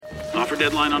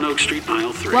deadline on Oak Street,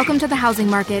 aisle 3. Welcome to the housing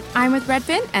market. I'm with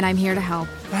Redfin, and I'm here to help.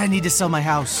 I need to sell my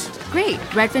house. Great.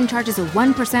 Redfin charges a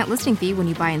 1% listing fee when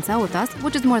you buy and sell with us,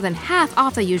 which is more than half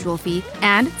off the usual fee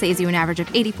and saves you an average of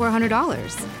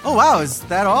 $8,400. Oh, wow. Is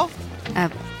that all?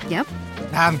 Yep.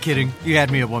 I'm kidding. You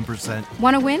had me at 1%.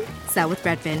 Want to win? Sell with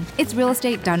Redfin. It's real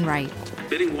estate done right.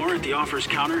 Bidding war at the offers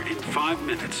counter in 5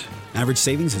 minutes. Average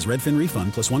savings is Redfin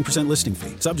refund plus 1% listing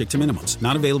fee. Subject to minimums.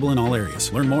 Not available in all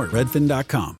areas. Learn more at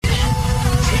redfin.com.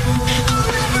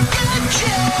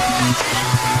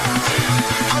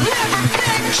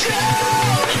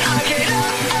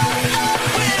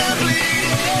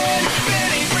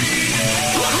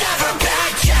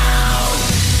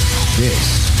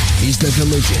 This is the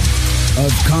collision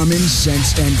of common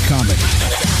sense and comedy.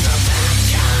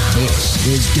 This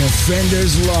is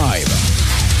Defenders Live.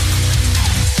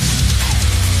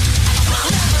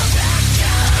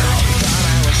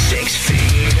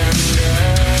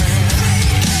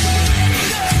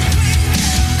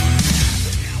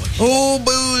 Oh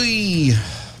boy.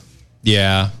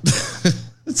 Yeah.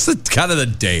 It's kind of the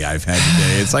day I've had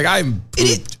today. It's like I'm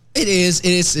pooped. It is.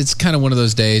 It's kind of one of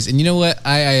those days. And you know what?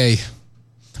 I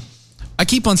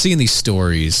keep on seeing these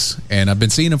stories, and I've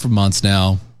been seeing them for months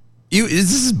now.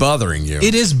 This is bothering you.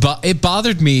 It is. It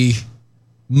bothered me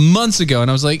months ago,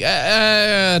 and I was like,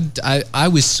 I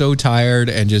was so tired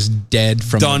and just dead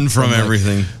from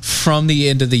everything from the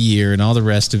end of the year and all the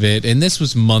rest of it. And this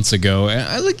was months ago, and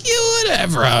I was like,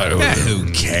 whatever.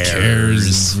 Who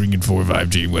cares? Bringing 4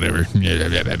 5G, whatever.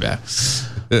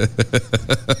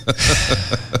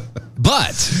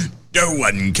 But no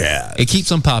one cares. It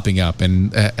keeps on popping up,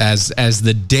 and as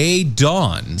the day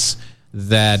dawns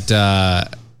that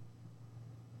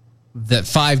that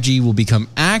 5G will become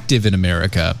active in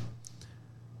America,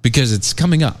 because it's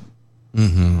coming up.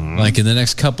 Mm-hmm. Like in the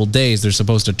next couple days, they're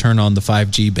supposed to turn on the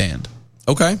 5G band.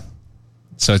 Okay.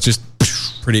 So it's just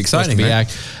pretty exciting.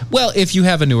 Right? Well, if you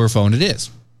have a newer phone, it is.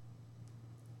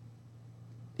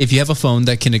 If you have a phone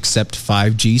that can accept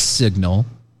 5G signal,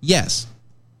 yes.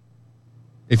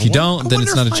 If you don't, then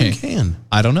it's not a change.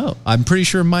 I don't know. I'm pretty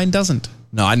sure mine doesn't.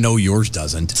 No, I know yours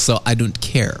doesn't. So I don't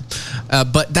care.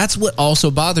 But that's what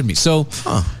also bothered me. So,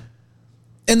 so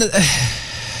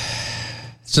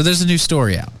there's a new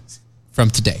story out from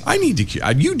today. I need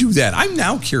to. You do that. I'm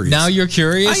now curious. Now you're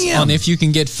curious on if you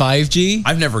can get 5G?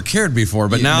 I've never cared before,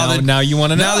 but now you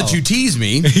want to know. Now that you tease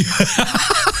me,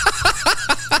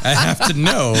 I have to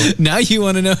know. Now you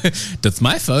want to know, does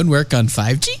my phone work on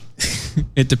 5G?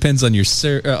 It depends on your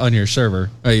server.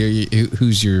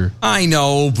 Who's your? I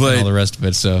know, but all the rest of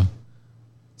it. So,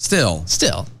 still,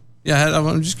 yeah.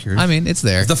 I'm just curious. I mean, it's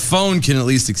there. The phone can at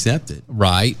least accept it.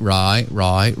 Right.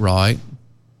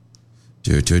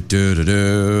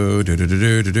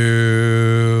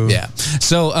 Yeah.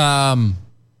 So,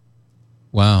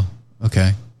 wow.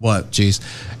 Okay. What? Jeez,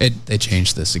 they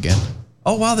changed this again.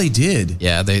 Oh wow, they did.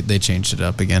 Yeah, they changed it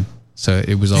up again. So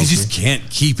it was all. They just can't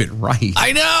keep it right.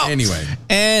 I know. Anyway.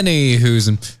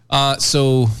 Anywho's.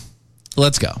 So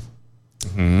let's go.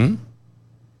 Mm-hmm.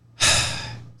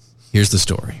 Here's the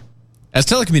story. As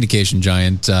telecommunication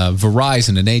giant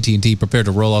Verizon and AT&T prepare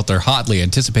to roll out their hotly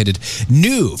anticipated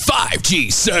new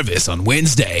 5G service on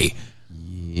Wednesday.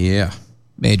 Yeah.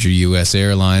 Major U.S.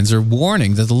 airlines are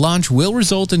warning that the launch will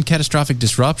result in catastrophic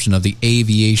disruption of the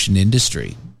aviation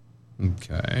industry.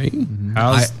 Okay.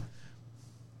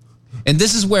 And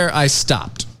this is where I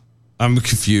stopped. I'm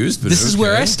confused. But this is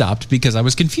where I stopped because I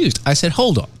was confused. I said,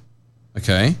 hold on.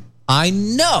 Okay. I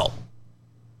know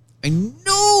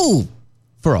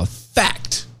for a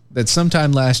fact that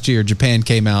sometime last year, Japan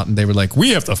came out and they were like,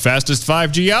 we have the fastest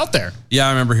 5G out there. Yeah,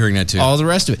 I remember hearing that too. All the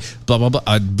rest of it. Blah, blah,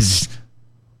 blah.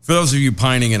 For those of you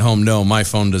pining at home, no, my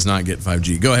phone does not get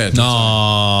 5G. Go ahead.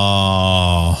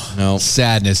 No.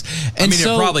 Sadness. And it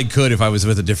probably could if I was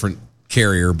with a different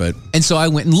carrier, but. And so I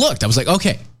went and looked. I was like,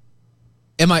 okay.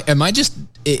 Am I just,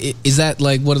 is that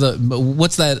like,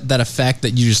 what's that effect that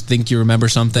you just think you remember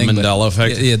something? The Mandela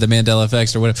effect? Yeah, the Mandela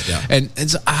effect or whatever. Yeah. And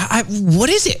so what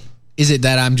is it? Is it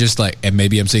that I'm just like, and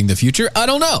maybe I'm seeing the future? I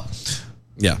don't know.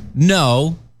 Yeah.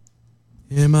 No.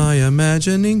 Am I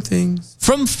imagining things?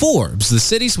 From Forbes, the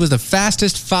cities with the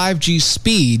fastest 5G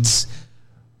speeds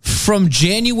from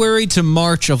January to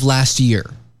March of last year.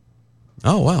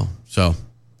 Oh, wow. So,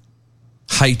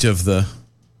 height of the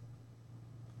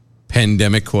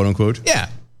pandemic, quote unquote. Yeah.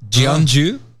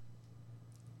 Jeonju,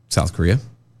 South Korea.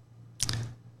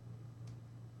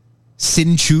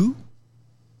 Sinchu,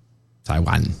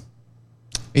 Taiwan.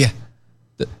 Yeah.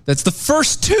 That's the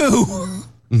first two.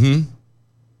 Mm-hmm.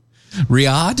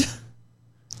 Riyadh,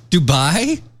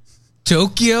 Dubai,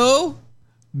 Tokyo,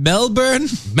 Melbourne.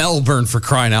 Melbourne, for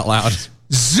crying out loud.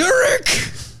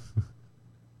 Zurich,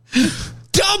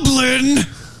 Dublin,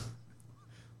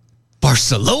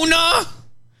 Barcelona.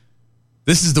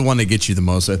 This is the one that gets you the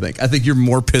most, I think. I think you're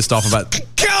more pissed off about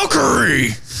Calgary.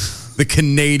 The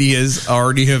Canadians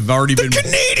have already been.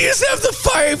 Canadians have the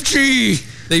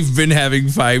 5G. They've been having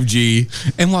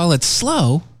 5G. And while it's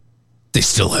slow, they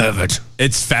still have it.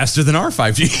 It's faster than our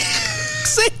 5G.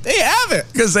 They have it.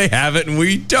 Because they have it and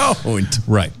we don't.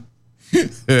 Right.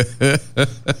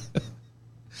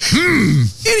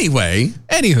 Anyway.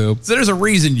 Anywho. So there's a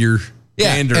reason you're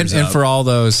and for all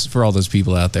those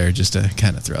people out there, just to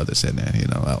kind of throw this in there, you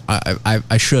know,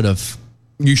 I should have.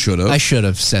 You should have. I should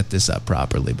have set this up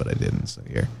properly, but I didn't. So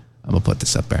here, I'm going to put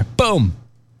this up there. Boom.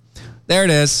 There it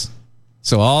is.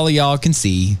 So all of y'all can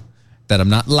see that I'm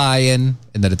not lying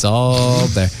and that it's all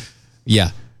there.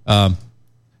 Yeah.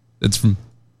 It's from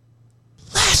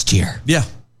last year. Yeah.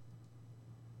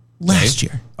 Last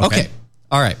year. Okay.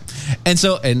 All right. And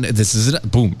this is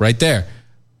it. Boom, right there.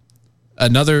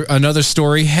 Another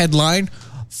story headline: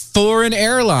 foreign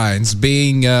airlines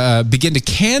begin to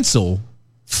cancel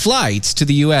flights to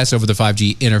the U.S. over the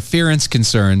 5G interference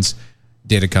concerns.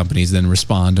 Data companies then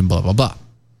respond and blah, blah, blah.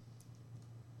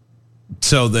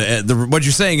 So what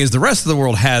you're saying is the rest of the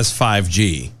world has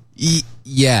 5G.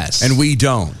 Yes. And we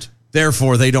don't.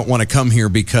 Therefore, they don't want to come here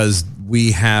because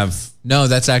we have... No,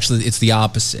 it's the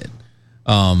opposite.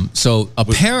 So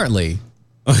apparently...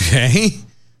 Okay.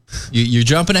 You're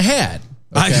jumping ahead.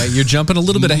 Okay, you're jumping a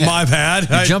little bit ahead. My bad.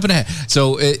 You're jumping ahead.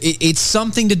 So it's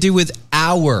something to do with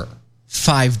our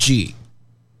 5G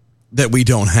that we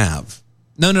don't have.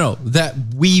 No. That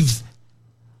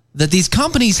these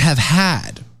companies have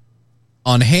had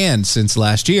on hand since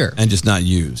last year and just not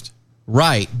used.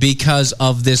 Right, because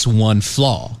of this one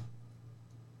flaw.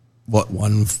 What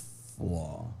one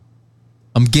flaw?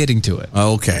 I'm getting to it.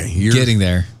 Okay, you're getting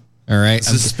there. All right.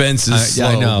 Suspense is slow.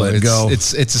 I know.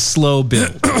 It's a slow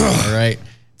build. All right.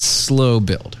 Slow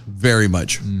build. Very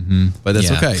much. Mm-hmm. But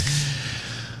that's okay.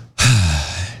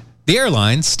 The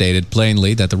airline stated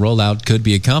plainly that the rollout could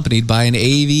be accompanied by an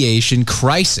aviation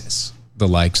crisis, the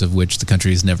likes of which the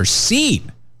country has never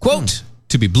seen. Quote,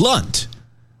 to be blunt,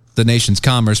 the nation's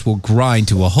commerce will grind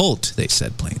to a halt, they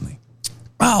said plainly.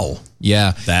 Wow.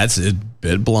 Yeah. That's a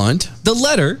bit blunt. The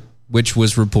letter, which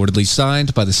was reportedly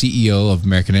signed by the CEO of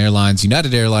American Airlines,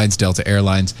 United Airlines, Delta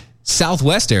Airlines,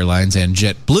 Southwest Airlines, and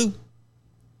JetBlue,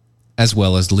 as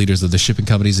well as the leaders of the shipping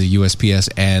companies, the USPS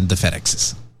and the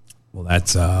FedExes. Well,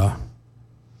 that's a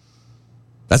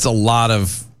lot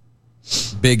of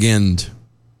big end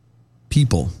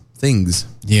people, things.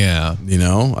 Yeah. You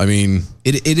know, I mean...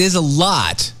 It is a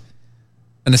lot.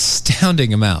 An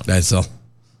astounding amount. That's a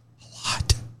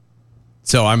lot.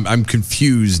 So I'm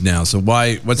confused now. So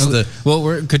why? What's the? Well,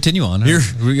 we're continue on.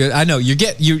 I know you're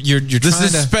the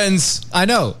suspense. I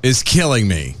know is killing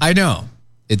me. I know.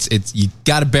 It's you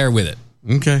got to bear with it.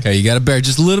 Okay. You got to bear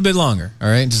just a little bit longer. All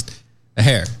right, just a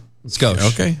hair.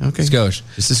 Skosh. Okay.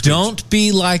 Skosh. Don't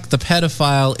be like the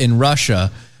pedophile in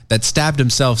Russia that stabbed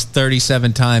himself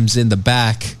 37 times in the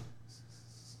back.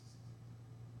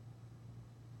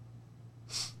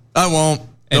 I won't.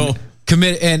 No.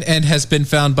 And has been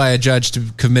found by a judge to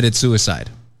have committed suicide.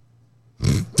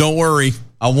 Don't worry.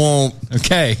 I won't.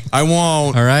 Okay. I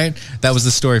won't. All right. That was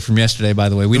the story from yesterday, by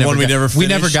the way. We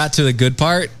never got to the good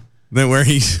part. Then where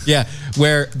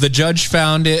where the judge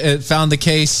found the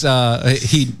case.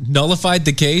 He nullified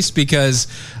the case because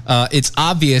it's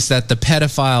obvious that the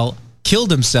pedophile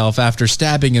killed himself after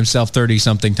stabbing himself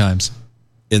 30-something times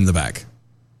in the back.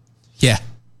 Yeah,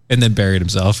 and then buried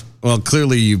himself. Well,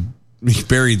 clearly you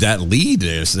buried that lead.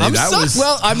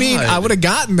 I would have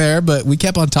gotten there, but we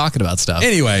kept on talking about stuff.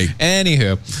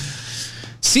 Anywho,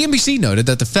 CNBC noted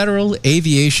that the Federal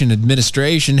Aviation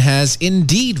Administration has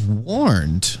indeed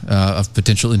warned of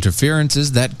potential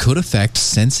interferences that could affect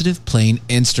sensitive plane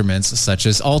instruments such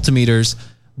as altimeters,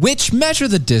 which measure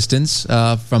the distance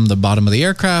from the bottom of the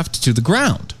aircraft to the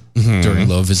ground during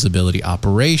low visibility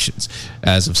operations.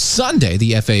 As of Sunday,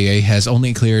 the FAA has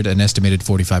only cleared an estimated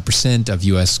 45% of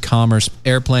U.S. commerce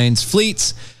airplanes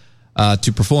fleets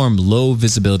to perform low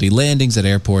visibility landings at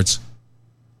airports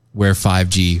where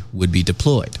 5G would be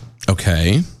deployed.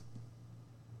 Okay.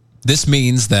 This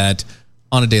means that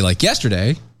on a day like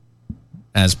yesterday,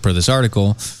 as per this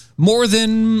article, more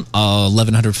than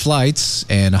 1,100 flights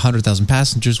and 100,000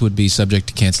 passengers would be subject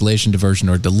to cancellation, diversion,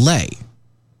 or delay.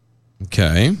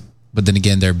 Okay. But then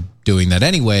again, they're doing that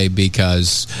anyway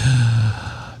because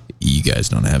you guys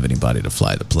don't have anybody to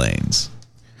fly the planes.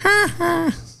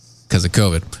 Because of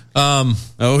COVID.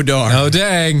 Oh, darn. Oh,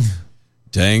 dang.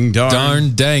 Dang, darn.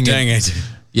 Darn, dang it.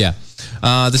 Yeah.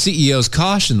 The CEOs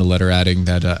cautioned the letter, adding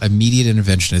that immediate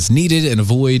intervention is needed and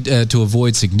to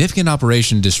avoid significant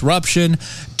operation disruption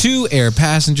to air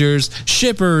passengers,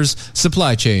 shippers,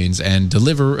 supply chains, and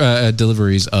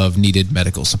deliveries of needed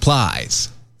medical supplies.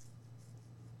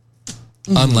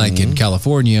 Unlike in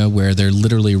California, where they're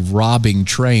literally robbing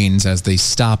trains as they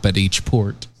stop at each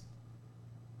port.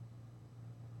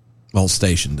 Well,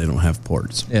 station. They don't have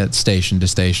ports. Yeah, it's station to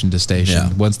station to station.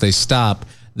 Yeah. Once they stop,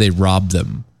 they rob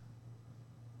them.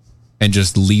 And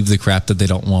just leave the crap that they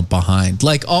don't want behind.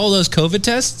 Like all those COVID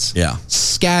tests? Yeah.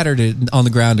 Scattered on the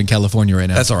ground in California right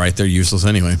now. That's all right. They're useless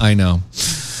anyway. I know.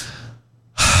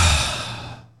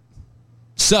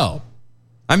 So.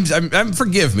 I'm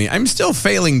forgive me. I'm still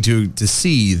failing to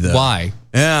see the... Why?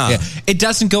 Yeah. It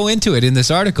doesn't go into it in this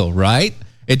article, right?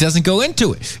 It doesn't go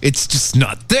into it. It's just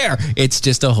not there. It's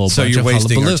just a whole bunch of So you're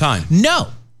wasting hullabaloo. our time. No.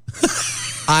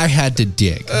 I had to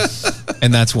dig.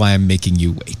 And that's why I'm making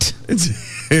you wait.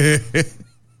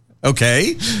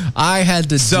 Okay. I had to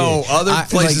dig. So other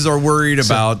places are worried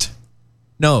about...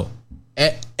 No.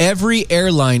 Every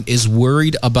airline is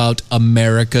worried about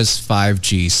America's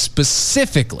 5G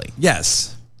specifically.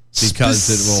 Yes. Because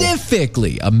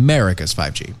specifically America's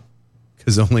 5G.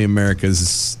 Because only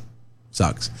America's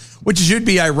sucks. Which should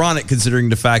be ironic considering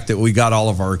the fact that we got all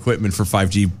of our equipment for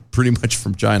 5G pretty much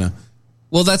from China.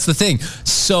 Well, that's the thing.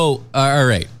 So, all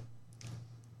right.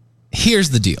 Here's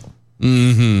the deal.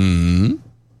 Mm-hmm.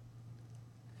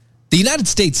 The United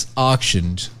States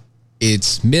auctioned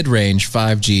its mid-range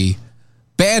 5G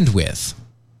bandwidth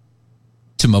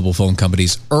to mobile phone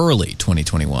companies early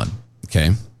 2021.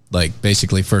 Okay. Like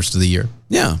basically first of the year.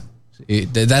 Yeah.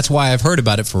 That's why I've heard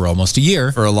about it for almost a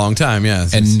year. For a long time, yeah.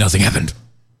 And nothing happened.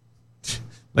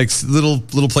 Like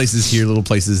little places here, little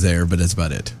places there, but that's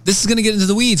about it. This is going to get into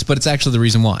the weeds, but it's actually the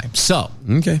reason why. So,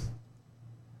 okay.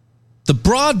 The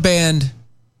broadband,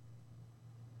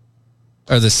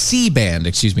 or the C-band,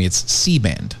 excuse me, it's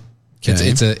C-band. Okay.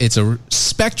 It's a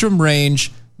spectrum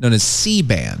range known as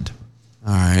C-band.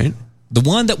 All right. The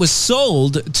one that was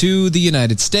sold to the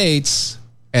United States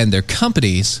and their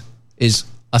companies is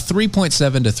a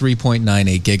 3.7 to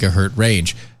 3.98 gigahertz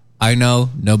range. I know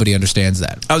nobody understands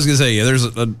that. I was going to say, yeah, there's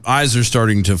eyes are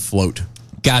starting to float.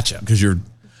 Gotcha. Because your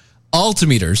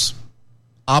altimeters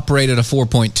operate at a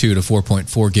 4.2 to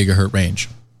 4.4 gigahertz range.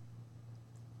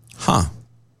 Huh.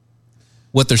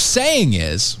 What they're saying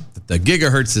is the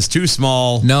gigahertz is too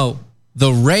small. No,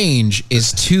 the range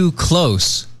is too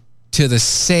close to the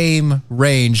same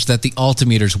range that the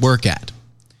altimeters work at,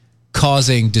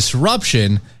 causing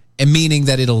disruption and meaning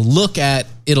that it'll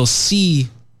see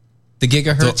the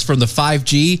gigahertz from the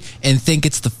 5G and think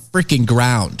it's the freaking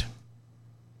ground.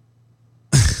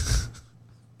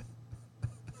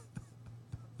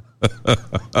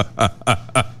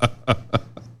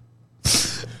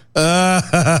 I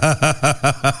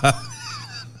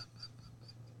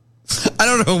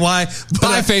don't know why.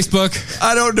 Bye, Facebook.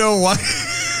 I don't know why.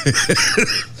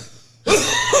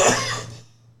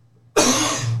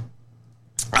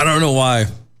 I don't know why,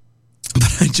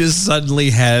 but I just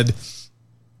suddenly had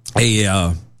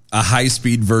a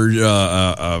high-speed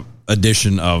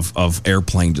edition of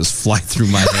Airplane just fly through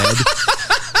my head.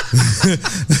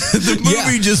 The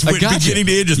movie just went beginning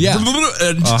to end. Just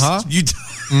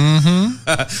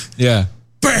yeah.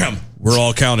 Bam! We're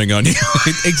all counting on you.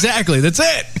 Exactly. That's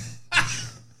it.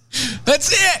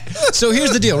 That's it. So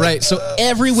here's the deal, right? So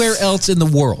everywhere else in the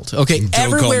world, okay?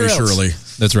 Everywhere else. Shirley.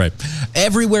 That's right.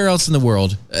 Everywhere else in the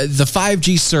world, the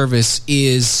 5G service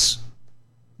is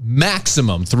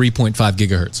maximum 3.5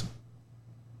 gigahertz.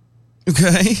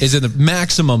 Okay. Is in the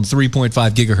maximum 3.5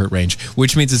 gigahertz range,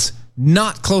 which means it's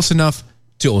not close enough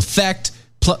to affect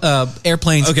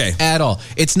airplanes at all.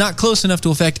 It's not close enough to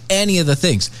affect any of the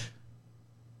things.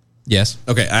 Yes.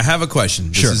 Okay, I have a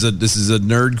question. Sure. This is a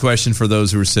nerd question for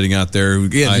those who are sitting out there. Who,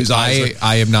 again,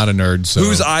 I am not a nerd. So.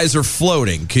 Whose eyes are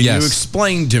floating. Can you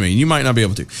explain to me? You might not be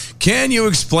able to. Can you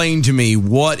explain to me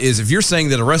what is, if you're saying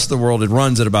that the rest of the world, it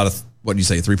runs at about, what do you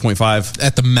say, 3.5?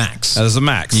 At the max. As a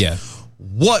max. Yeah.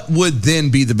 What would then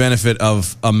be the benefit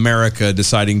of America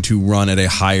deciding to run at a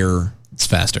higher? It's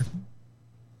faster.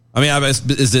 I mean,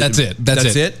 is it? That's it.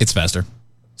 That's it. It's faster.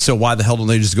 So why the hell don't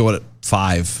they just go at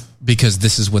 5? Because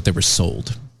this is what they were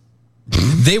sold.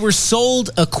 They were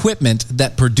sold equipment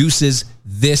that produces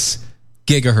this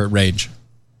gigahertz range.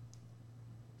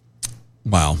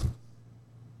 Wow.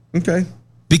 Okay.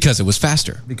 Because it was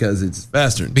faster. Because it's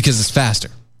faster. Because it's faster.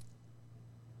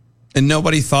 And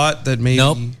nobody thought that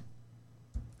maybe...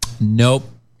 Nope.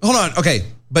 Hold on. Okay.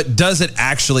 But does it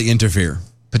actually interfere?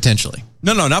 Potentially.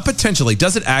 No, not potentially.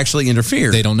 Does it actually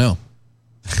interfere? They don't know.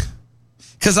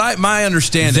 Because my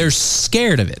understanding, they're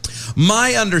scared of it.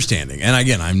 My understanding, and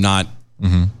again, I'm not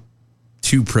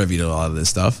too privy to a lot of this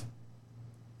stuff.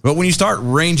 But when you start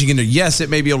ranging into, yes, it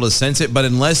may be able to sense it, but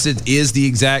unless it is the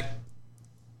exact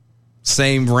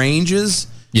same ranges,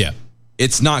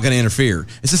 it's not going to interfere.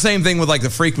 It's the same thing with like the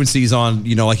frequencies on,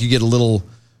 like you get a little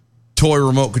toy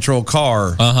remote control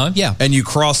car, and you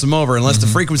cross them over. Unless the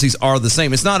frequencies are the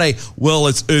same, it's not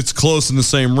it's close in the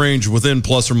same range within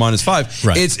plus or minus 5.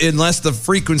 Right. It's unless the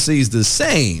frequency is the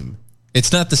same.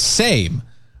 It's not the same.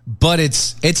 But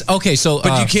it's okay. So,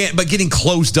 but you can't. But getting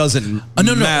close doesn't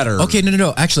matter. Okay,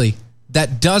 no. Actually,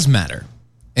 that does matter,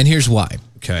 and here's why.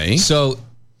 Okay. So,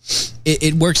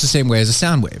 it works the same way as a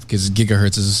sound wave because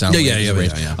gigahertz is a sound wave.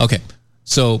 Yeah. Okay.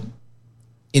 So,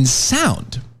 in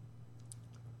sound,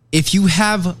 if you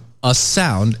have a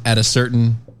sound at a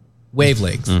certain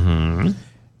wavelength, and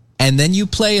then you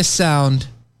play a sound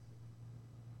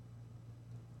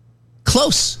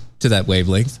close to that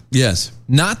wavelength, yes,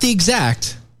 not the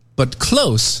exact, but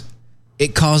close,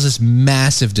 it causes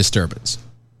massive disturbance.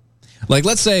 Like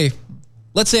let's say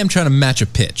I'm trying to match a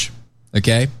pitch,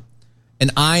 okay?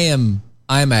 And I am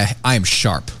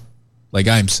sharp. Like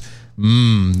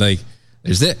like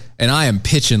there's it, and I am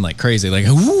pitching like crazy, like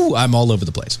whoo, I'm all over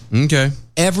the place. Okay.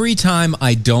 Every time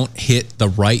I don't hit the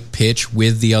right pitch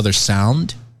with the other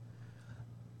sound,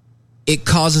 it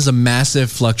causes a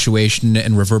massive fluctuation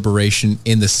and reverberation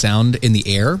in the sound in the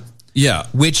air. Yeah.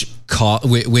 Which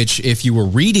if you were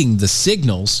reading the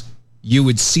signals, you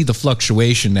would see the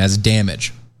fluctuation as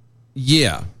damage.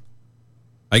 Yeah.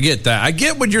 I get that. I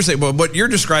get what you're saying, but what you're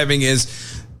describing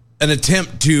is an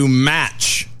attempt to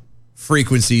match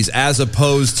frequencies as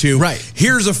opposed to,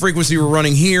 here's a frequency we're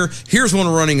running here, here's one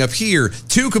we're running up here.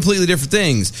 Two completely different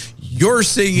things. You're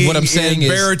singing what I'm saying in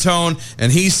baritone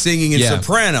and he's singing in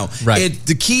soprano. Right.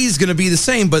 The key is going to be the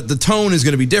same, but the tone is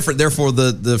going to be different. Therefore,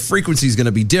 the frequency is going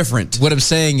to be different. What I'm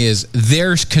saying is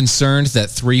they're concerned that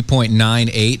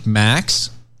 3.98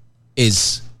 max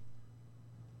is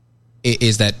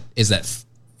that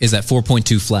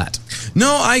 4.2 flat. No,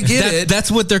 I get it.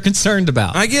 That's what they're concerned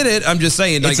about. I get it. I'm just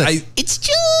saying. It's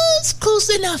just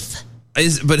close enough.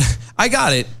 But I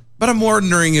got it. But I'm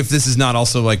wondering if this is not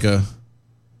also like a...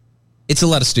 It's a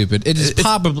lot of stupid. It is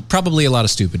probably a lot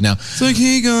of stupid. Now, it's like,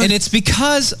 hey guys. And it's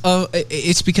because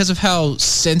of how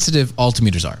sensitive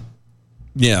altimeters are.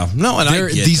 Yeah. No, and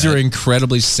these are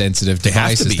incredibly sensitive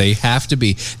devices. They have to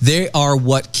be. They are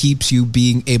what keeps you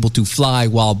being able to fly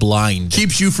while blind.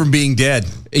 Keeps you from being dead.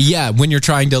 Yeah, when you're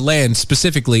trying to land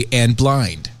specifically and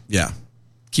blind. Yeah.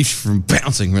 Keeps you from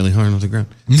bouncing really hard on the ground.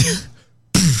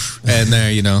 And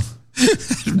there,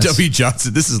 W.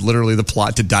 Johnson, this is literally the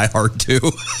plot to Die Hard 2.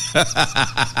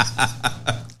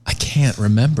 I can't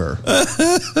remember.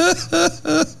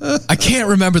 I can't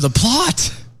remember the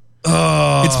plot.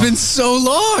 Oh, it's been so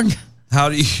long. How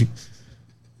do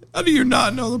you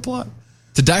not know the plot?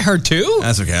 To Die Hard 2?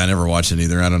 That's okay. I never watched it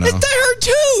either. I don't know. It's Die Hard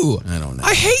 2. I don't know.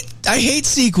 I hate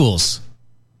sequels.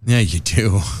 Yeah, you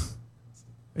do.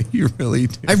 You really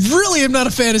do. I really am not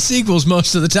a fan of sequels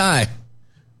most of the time.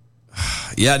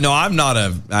 Yeah, no, I'm not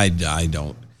I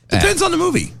don't. Depends on the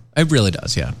movie. It really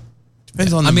does, yeah.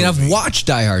 Depends on the movie. I've watched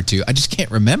Die Hard 2. I just can't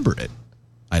remember it.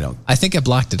 I think I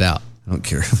blocked it out. I don't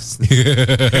care.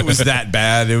 It was that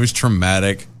bad. It was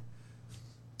traumatic.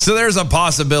 So there's a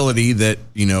possibility that,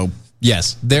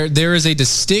 Yes, there is a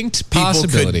distinct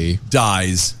possibility.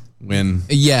 Dies when...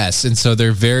 Yes, and so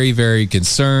they're very, very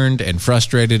concerned and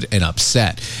frustrated and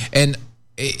upset. And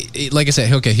like I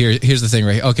said, okay, here's the thing,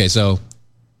 right? Okay, so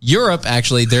Europe,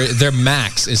 actually, their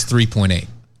max is 3.8.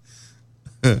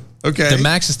 Okay. Their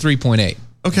max is 3.8.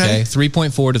 Okay.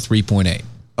 3.4 to 3.8.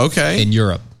 Okay. In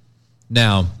Europe.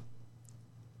 Now,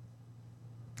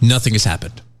 nothing has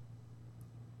happened.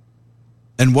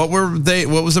 And what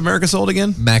was America sold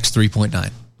again? Max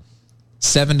 3.9.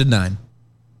 7 to 9.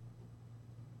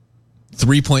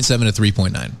 3.7 to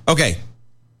 3.9. Okay.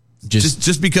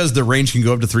 Just because the range can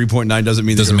go up to 3.9 doesn't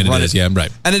mean it is. Yeah,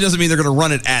 right. And it doesn't mean they're going to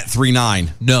run it at 3.9.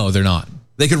 No, they're not.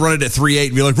 They could run it at 3.8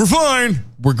 and be like, we're fine.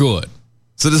 We're good.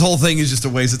 So this whole thing is just a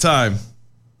waste of time.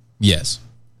 Yes.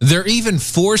 They're even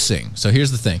forcing. So here's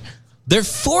the thing. They're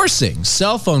forcing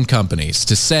cell phone companies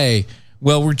to say,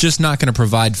 well, we're just not going to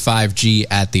provide 5G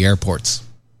at the airports.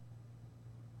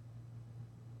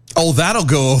 Oh, that'll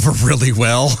go over really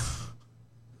well.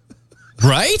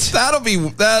 Right? That'll be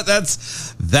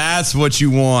that's what you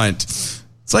want.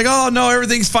 It's like, oh no,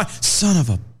 everything's fine. Son of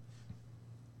a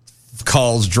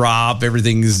calls drop,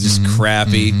 everything's just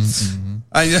crappy.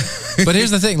 But here's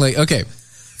the thing, like, okay,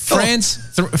 France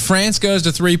goes to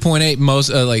 3.8. Most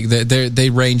they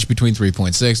range between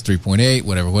 3.6, 3.8,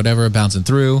 whatever, bouncing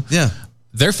through. Yeah.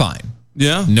 they're fine.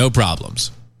 Yeah. No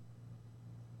problems.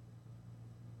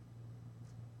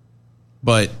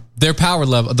 But the power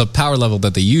level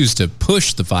that they use to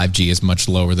push the 5G is much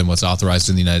lower than what's authorized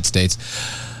in the United States.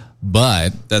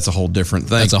 But that's a whole different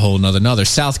thing. That's a whole nother.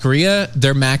 South Korea,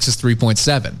 their max is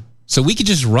 3.7. So we could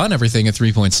just run everything at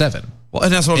 3.7. Well,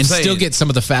 and that's what I'm saying. And still get some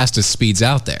of the fastest speeds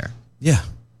out there. Yeah.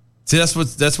 See, that's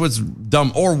what's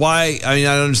dumb. Or why? I mean,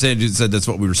 I understand you said that's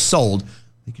what we were sold.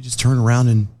 They could just turn around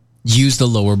and use the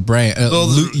lower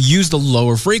use the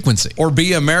lower frequency, or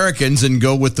be Americans and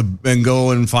go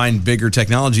and find bigger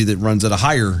technology that runs at a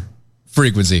higher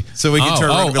frequency. So we can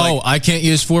turn around and be like, I can't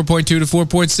use 4.2 to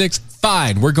 4.6.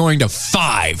 Fine, we're going to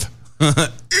 5. In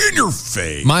your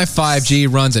face. My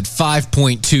 5G runs at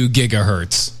 5.2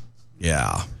 gigahertz.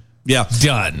 Yeah.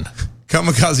 Done.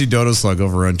 Kamikaze Dodo Slug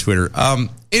over on Twitter.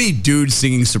 Any dude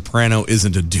singing soprano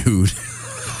isn't a dude.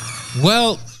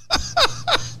 Well,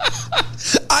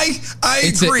 I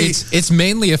agree. It's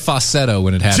mainly a falsetto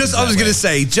when it happens. I was going to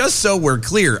say, just so we're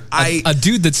clear, a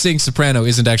dude that sings soprano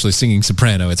isn't actually singing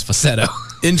soprano; it's falsetto.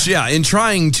 In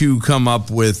trying to come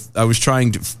up with, I was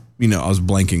trying to, I was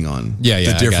blanking on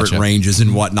the different ranges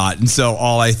and whatnot, and so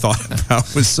all I thought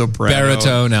about was soprano,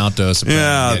 baritone, alto,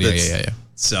 soprano. Yeah.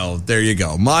 So there you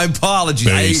go. My apologies.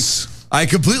 Bass. I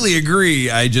completely agree.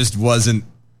 I just wasn't.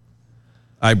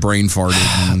 I brain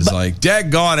farted and was like,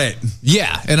 daggone it.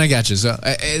 Yeah, and I got you. So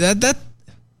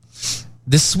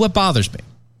this is what bothers me.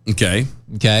 Okay.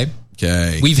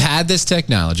 We've had this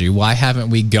technology. Why haven't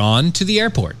we gone to the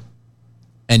airport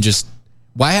and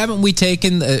why haven't we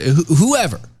taken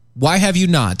whoever? Why have you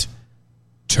not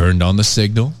turned on the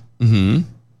signal?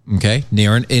 Mm-hmm. Okay.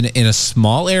 In a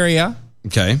small area.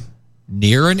 Okay.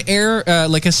 Near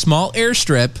an like a small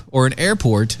airstrip or an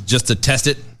airport. Just to test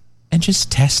it? And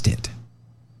just test it.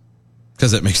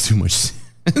 Because that makes too much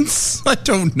sense. I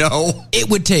don't know. It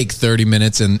would take 30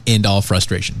 minutes and end all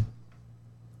frustration.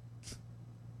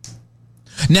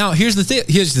 Now, here's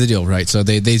the deal, right? So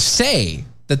they say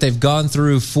that they've gone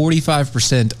through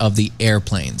 45% of the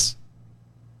airplanes.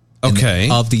 Okay.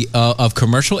 Of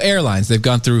commercial airlines, they've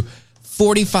gone through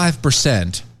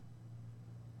 45%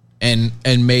 and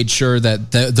made sure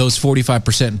that those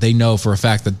 45%, they know for a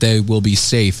fact that they will be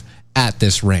safe at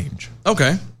this range.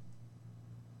 Okay.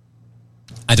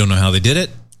 I don't know how they did it.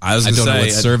 I don't know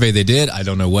what survey they did. I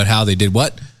don't know how they did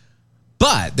what.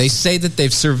 But they say that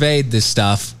they've surveyed this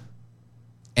stuff,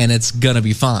 and it's going to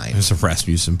be fine. It was a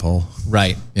Rasmussen poll.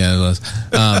 Right. Yeah, it was.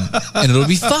 And it'll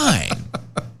be fine.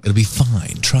 It'll be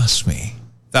fine. Trust me.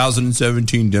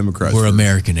 2017 Democrats. We're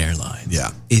American Airlines.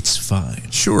 Yeah. It's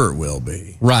fine. Sure it will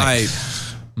be. Right.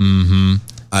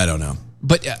 I don't know.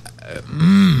 But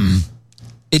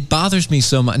it bothers me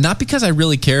so much. Not because I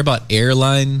really care about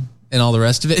airline and all the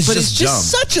rest of it, but it's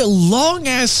just such a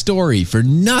long-ass story for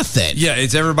nothing. Yeah,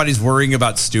 it's everybody's worrying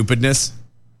about stupidness.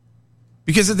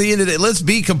 Because at the end of the day, let's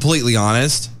be completely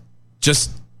honest.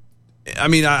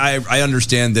 I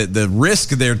understand that the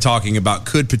risk they're talking about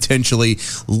could potentially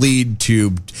lead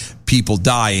to people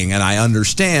dying, and I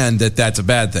understand that that's a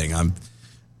bad thing. I'm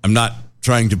not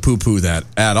trying to poo-poo that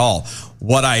at all.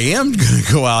 What I am going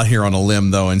to go out here on a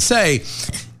limb, though, and say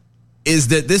is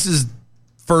that this is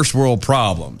first world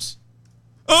problems.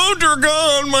 Oh, dear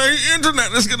God, my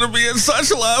internet is going to be at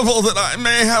such a level that I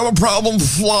may have a problem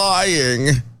flying.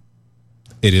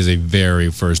 It is a very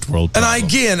first world problem.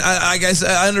 And I guess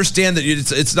I understand that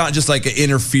it's not just like it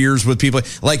interferes with people.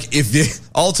 Like if the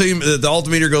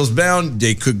altimeter goes down,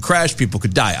 they could crash, people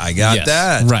could die. I got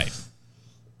that. Right.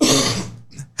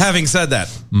 Having said that,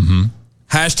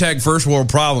 hashtag first world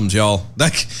problems, y'all.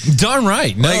 Like, darn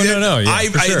right. No. Yeah,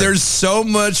 sure. There's so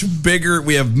much bigger.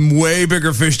 We have way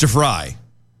bigger fish to fry.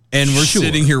 And we're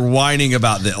sitting here whining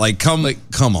about that. Like, come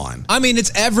on. I mean,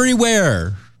 it's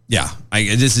everywhere. Yeah.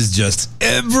 This is just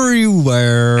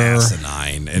everywhere.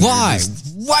 Asinine. And why?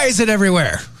 Why is it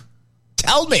everywhere?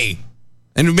 Tell me.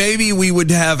 And maybe we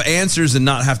would have answers and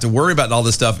not have to worry about all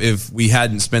this stuff if we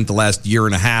hadn't spent the last year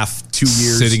and a half, 2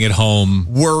 years sitting at home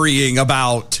worrying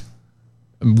about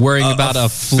a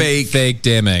fake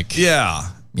demic. Yeah.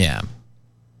 Yeah.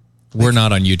 We're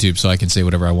not on YouTube, so I can say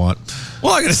whatever I want.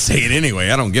 Well, I gotta say it anyway.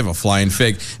 I don't give a flying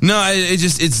fig. No,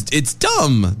 it's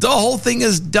dumb. The whole thing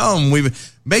is dumb. We're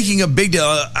making a big deal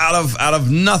out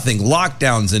of nothing.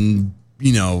 Lockdowns and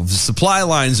supply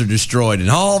lines are destroyed and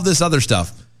all this other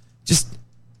stuff. Just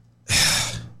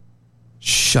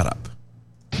shut up.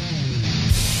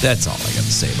 That's all I got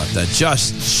to say about that.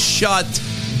 Just shut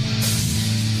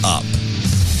up.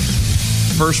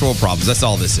 First world problems. That's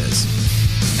all this is.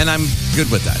 And I'm good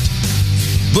with that.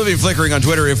 Oblivion Flickering on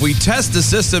Twitter. If we test the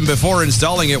system before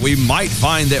installing it, we might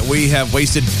find that we have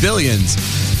wasted billions.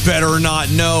 better not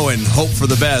know and hope for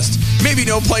the best. Maybe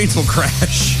no planes will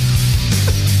crash.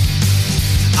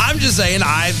 I'm just saying,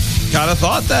 I kind of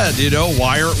thought that,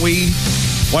 why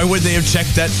wouldn't they have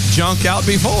checked that junk out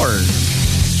before?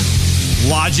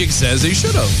 Logic says they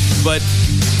should have. But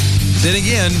then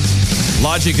again,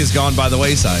 logic has gone by the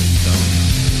wayside. So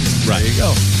There you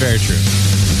go. Very true.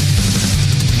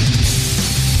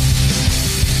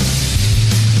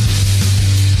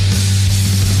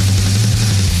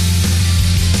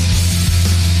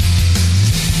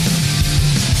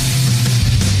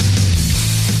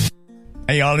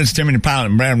 Hey, y'all, this is Timmy the Pilot,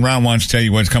 and Brad Brown wants to tell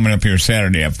you what's coming up here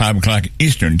Saturday at 5 o'clock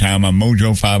Eastern Time on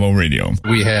Mojo 50 Radio.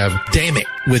 We have Damn It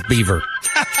with Beaver.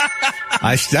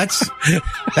 That's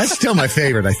still my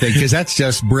favorite, I think, because that's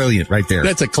just brilliant right there.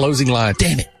 That's a closing line.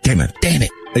 Damn it. Damn it. Damn it.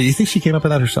 You think she came up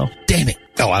with that herself? Damn it.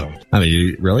 Oh, I don't. I mean,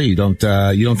 you don't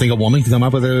think a woman can come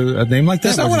up with a name like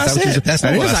that? That's not what I said. That's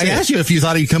not what I said. I asked you if you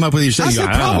thought he'd come up with yourself. I said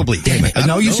probably. Damn it.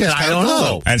 No, you said I don't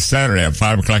know. That's Saturday at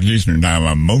 5 o'clock Eastern Time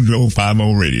on Mojo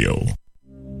 50 Radio.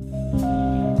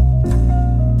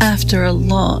 After a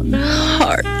long,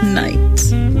 hard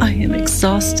night, I am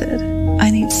exhausted. I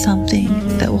need something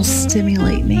that will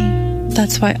stimulate me.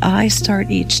 That's why I start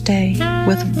each day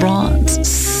with Ron's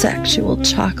sexual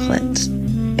chocolate.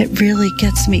 It really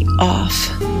gets me off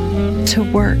to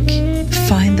work.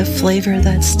 Find the flavor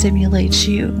that stimulates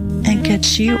you and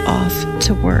gets you off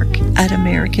to work at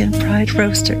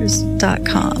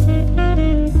AmericanPrideRoasters.com.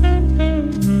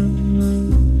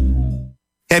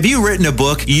 Have you written a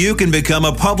book? You can become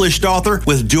a published author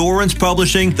with Dorrance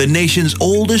Publishing, the nation's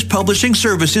oldest publishing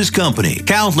services company.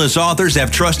 Countless authors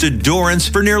have trusted Dorrance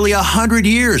for nearly 100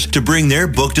 years to bring their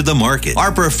book to the market.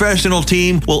 Our professional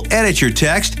team will edit your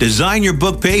text, design your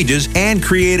book pages, and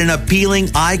create an appealing,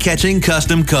 eye-catching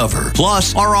custom cover.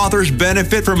 Plus, our authors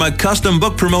benefit from a custom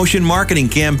book promotion marketing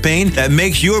campaign that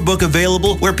makes your book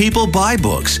available where people buy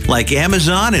books, like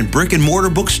Amazon and brick-and-mortar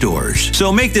bookstores.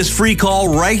 So make this free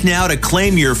call right now to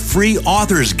claim your free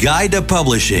author's guide to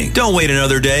publishing. Don't wait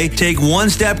another day. Take one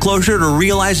step closer to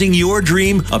realizing your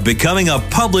dream of becoming a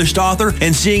published author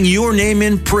and seeing your name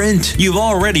in print. You've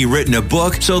already written a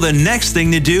book, so the next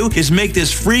thing to do is make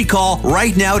this free call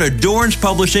right now to Dorrance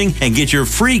Publishing and get your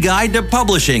free guide to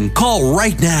publishing. Call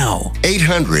right now.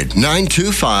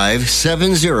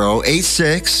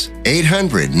 800-925-7086.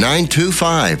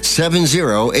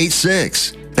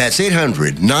 800-925-7086. That's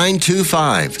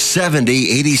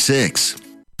 800-925-7086.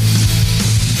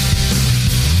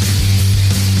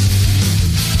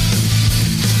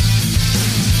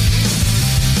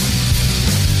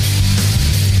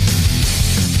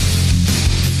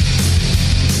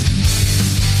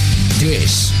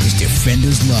 This is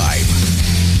Defenders Live.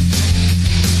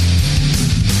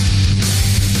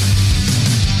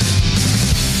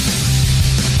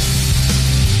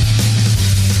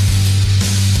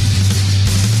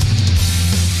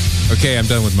 Okay, I'm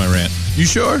done with my rant. You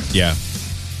sure? Yeah.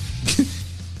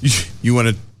 You want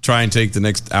to try and take the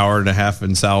next hour and a half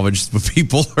and salvage the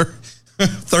people, or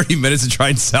 30 minutes and try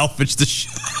and salvage the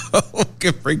show?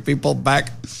 Can bring people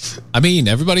back. I mean,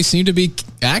 everybody seemed to be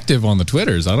active on the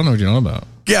Twitters. I don't know what you know about.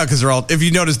 Yeah, because they're all, if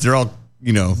you notice, they're all,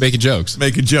 making jokes.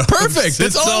 Perfect.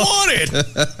 That's all I wanted.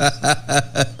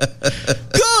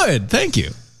 Good. Thank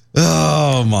you.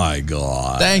 Oh, my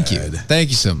God. Thank you. Thank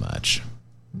you so much.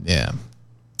 Yeah.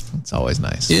 It's always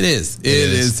nice. It is. It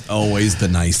is always the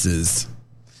nicest.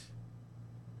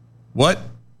 What?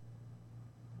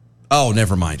 Oh,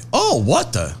 never mind. Oh,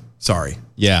 what the? Sorry.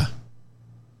 Yeah.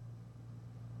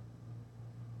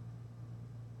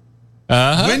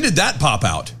 When did that pop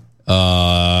out?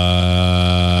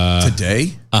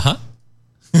 Today?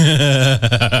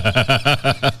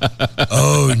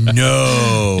 Oh,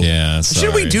 no. Yeah.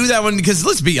 Should we do that one? Because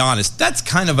let's be honest, that's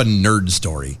kind of a nerd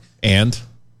story. And?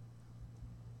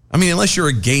 I mean, unless you're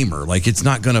a gamer, it's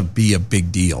not going to be a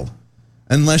big deal.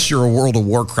 Unless you're a World of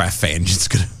Warcraft fan,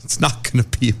 it's not going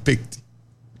to be a big deal.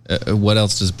 What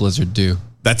else does Blizzard do?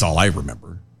 That's all I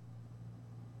remember.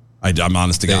 I'm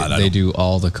honest to God. They do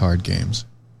all the card games.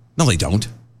 No, they don't.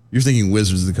 You're thinking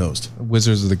Wizards of the Coast.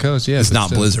 Wizards of the Coast, yeah. It's not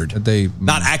Blizzard.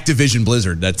 Not Activision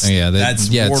Blizzard. That's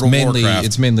World of Warcraft.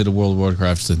 It's mainly the World of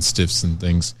Warcraft and Stiffs and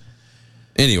things.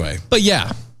 Anyway. But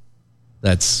yeah.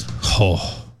 That's,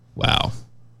 wow.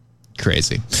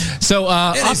 Crazy. So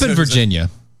up in Virginia.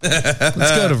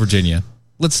 Let's go to Virginia.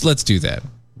 Let's do that.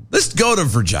 Let's go to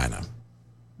Virginia.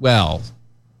 Well,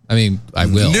 I mean, I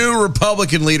will. New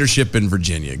Republican leadership in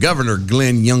Virginia. Governor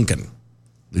Glenn Youngkin,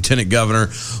 Lieutenant Governor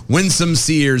Winsome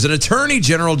Sears, and Attorney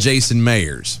General Jason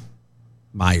Myers.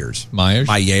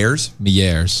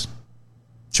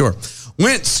 Sure.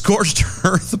 went scorched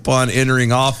earth upon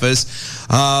entering office,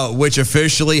 which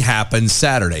officially happened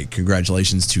Saturday.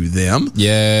 Congratulations to them.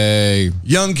 Yay.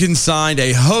 Youngkin signed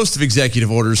a host of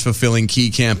executive orders fulfilling key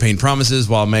campaign promises,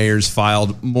 while mayors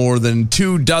fired more than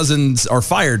 24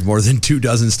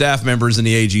 staff members in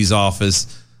the AG's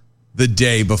office the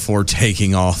day before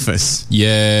taking office.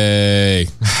 Yay.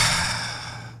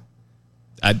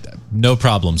 No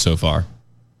problem so far.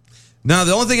 No,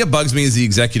 the only thing that bugs me is the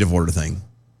executive order thing.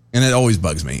 And it always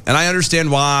bugs me. And I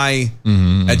understand why.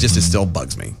 It still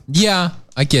bugs me. Yeah,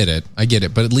 I get it.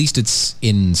 But at least it's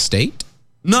in state.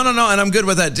 No. And I'm good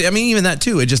with that. I mean, even that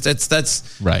too.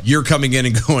 That's right. You're coming in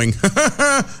and going,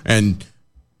 and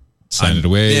sign it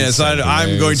away. Yeah,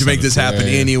 I'm going to make this happen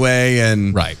anyway.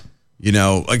 And right.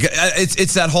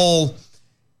 It's that whole,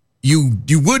 you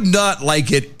would not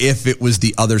like it if it was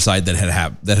the other side that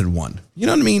had won. You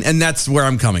know what I mean? And that's where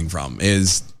I'm coming from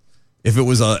is, If it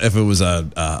was a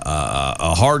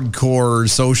hardcore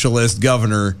socialist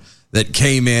governor that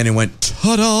came in and went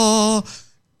ta-da,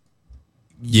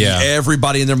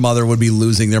 everybody and their mother would be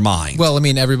losing their mind. Well, I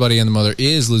mean, everybody and the mother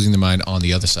is losing their mind on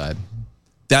the other side.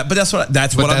 That's why.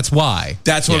 That's what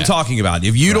I'm talking about.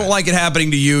 If you don't like it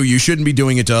happening to you, you shouldn't be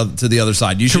doing it to the other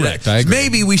side. You should. Correct. I agree.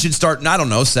 Maybe we should start, I don't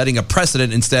know, setting a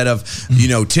precedent instead of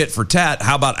tit for tat.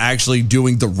 How about actually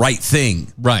doing the right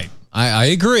thing? Right. I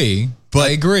agree. But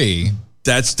I agree.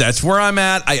 That's where I'm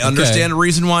at. I understand the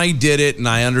reason why he did it, and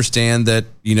I understand that,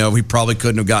 he probably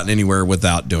couldn't have gotten anywhere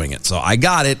without doing it. So I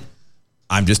got it.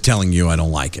 I'm just telling you I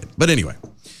don't like it. But anyway,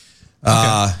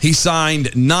 he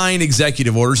signed 9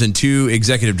 executive orders and 2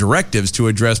 executive directives to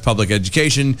address public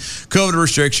education, COVID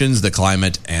restrictions, the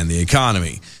climate, and the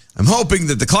economy. I'm hoping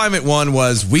that the climate one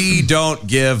was, we don't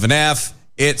give an F.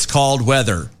 It's called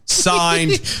weather.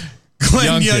 Signed,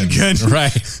 Glenn Youngkin,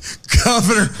 right?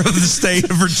 Governor of the state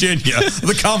of Virginia,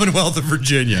 the Commonwealth of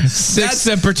Virginia. Sic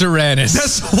semper tyrannis.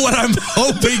 That's what I'm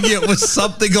hoping. It was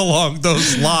something along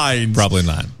those lines. Probably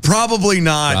not.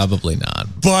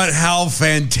 But how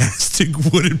fantastic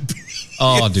would it be?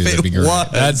 Oh, dude, that'd be great.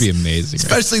 That'd be amazing.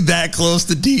 Especially that close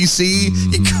to D.C.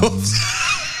 He goes,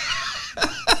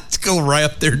 let's go right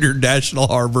up there near National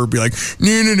Harbor, be like,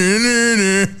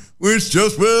 it's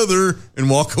just weather, and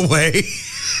walk away.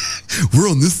 We're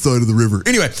on this side of the river.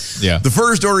 Anyway, the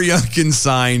first order Youngkin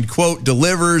signed, quote,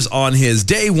 delivers on his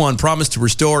day one promise to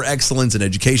restore excellence in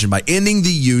education by ending the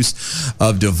use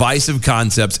of divisive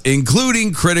concepts,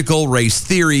 including critical race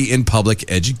theory in public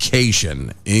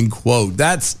education, end quote.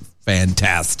 That's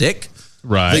fantastic.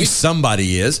 Right. At least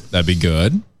somebody is. That'd be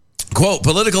good. Quote,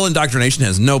 political indoctrination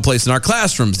has no place in our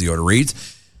classrooms, the order reads.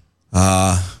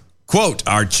 Quote,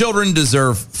 our children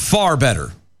deserve far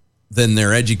better than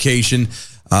their education,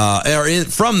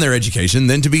 from their education,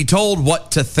 than to be told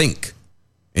what to think.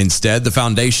 Instead, the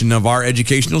foundation of our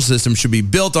educational system should be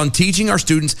built on teaching our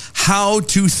students how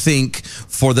to think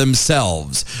for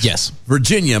themselves. Yes.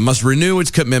 Virginia must renew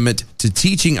its commitment to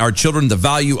teaching our children the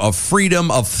value of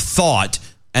freedom of thought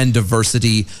and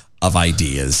diversity of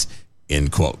ideas,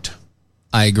 end quote.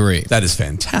 I agree. That is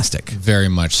fantastic. Very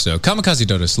much so. Kamikaze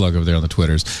Dodo Slug over there on the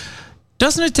Twitters.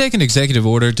 Doesn't it take an executive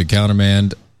order to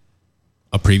countermand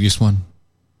a previous one?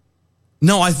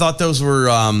 No, I thought those were.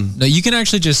 No, you can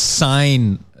actually just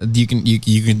sign. You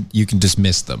can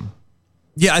dismiss them.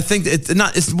 Yeah, I think it's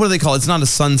not. It's what do they call it? It's not a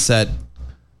sunset.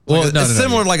 Well, it's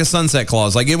similar to like a sunset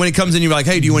clause. Like when it comes in, you're like,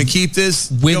 hey, do you want to keep this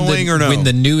going or no? When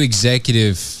the new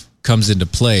executive comes into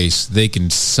place, they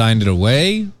can sign it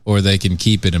away or they can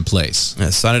keep it in place. Yeah,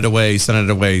 sign it away, sign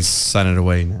it away, sign it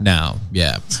away. Now,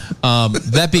 yeah.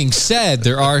 That being said,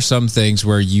 there are some things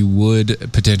where you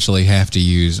would potentially have to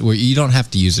use, where you don't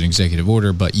have to use an executive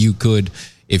order, but you could,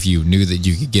 if you knew that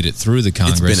you could get it through the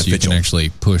Congress, you can actually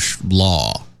push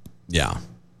law. Yeah.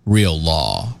 Real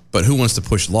law. But who wants to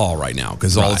push law right now?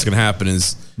 Because all that's going to happen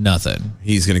is nothing.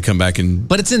 He's going to come back and...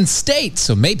 But it's in states,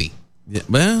 so maybe. Yeah,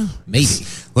 well, maybe.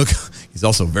 Look, he's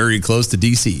also very close to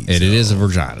D.C. It is a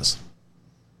Virginia's.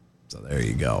 So there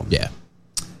you go. Yeah.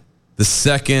 The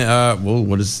second,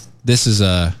 what is... This is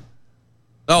a...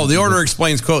 Oh, the order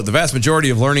explains, quote, the vast majority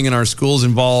of learning in our schools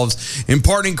involves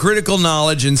imparting critical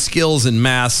knowledge and skills in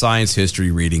math, science,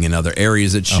 history, reading, and other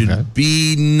areas that should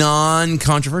be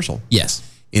non-controversial. Yes.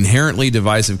 Inherently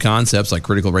divisive concepts like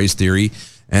critical race theory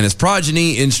and its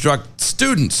progeny instruct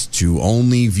students to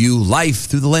only view life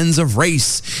through the lens of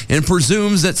race and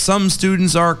presumes that some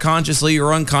students are consciously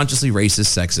or unconsciously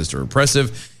racist, sexist, or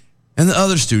oppressive, and the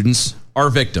other students are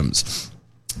victims.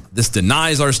 This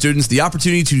denies our students the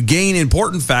opportunity to gain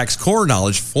important facts, core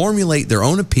knowledge, formulate their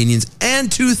own opinions,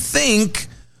 and to think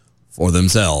for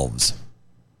themselves.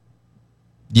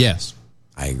 Yes.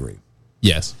 I agree.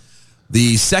 Yes.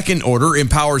 The second order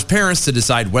empowers parents to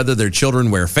decide whether their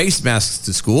children wear face masks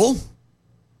to school.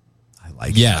 I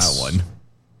like that one.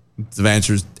 The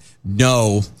answer is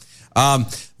no.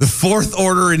 The fourth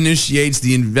order initiates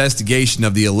the investigation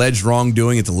of the alleged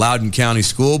wrongdoing at the Loudoun County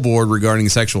School Board regarding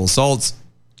sexual assaults.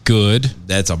 Good.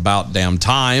 That's about damn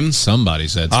time. Somebody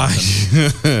said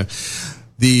something.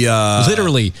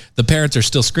 Literally, the parents are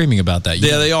still screaming about that.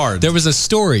 Yeah, they are. There was a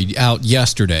story out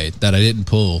yesterday that I didn't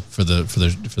pull for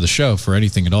the show for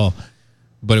anything at all,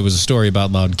 but it was a story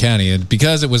about Loudoun County, and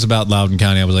because it was about Loudoun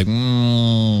County, I was like,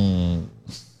 No,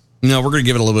 we're going to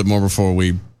give it a little bit more before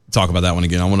we talk about that one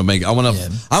again. I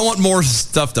want more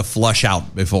stuff to flush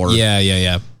out before.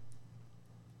 Yeah.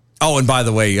 Oh, and by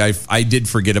the way, I did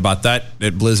forget about that.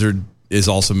 That Blizzard is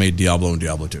also made Diablo and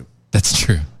Diablo 2. That's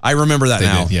true. I remember that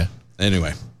now. Did, yeah.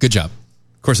 Anyway. Good job.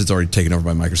 Of course, it's already taken over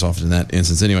by Microsoft in that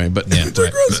instance anyway, but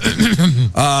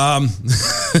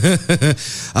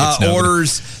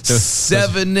orders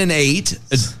 7 and 8.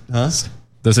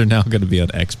 Those are now going to be on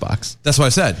Xbox. That's what I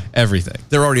said. Everything.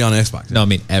 They're already on Xbox. No, I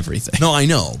mean everything. No, I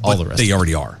know. All the rest. They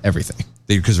already are. Everything.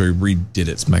 Because we redid it.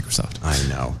 It's Microsoft. I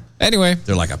know. Anyway.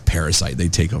 They're like a parasite. They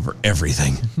take over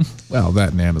everything. Well,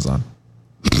 that and Amazon.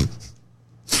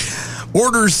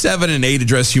 Orders 7 and 8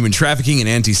 address human trafficking and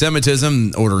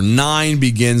anti-Semitism. Order 9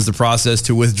 begins the process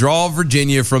to withdraw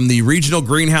Virginia from the Regional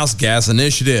Greenhouse Gas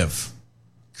Initiative.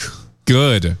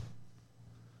 Good.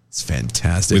 It's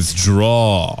fantastic.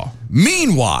 Withdraw.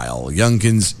 Meanwhile,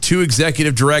 Youngkin's 2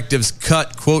 executive directives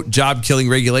cut, quote, job-killing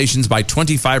regulations by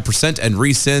 25% and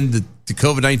rescind the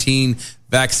COVID-19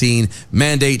 vaccine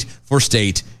mandate for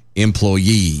state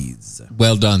employees.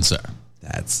 Well done, sir.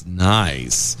 That's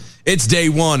nice. It's day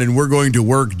 1, and we're going to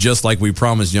work just like we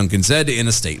promised, Youngkin said in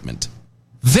a statement.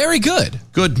 Very good.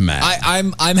 Good, man.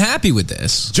 I'm happy with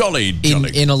this. Jolly.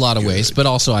 In a lot of ways, but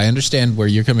also I understand where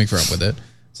you're coming from with it.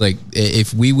 It's like,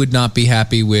 if we would not be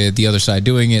happy with the other side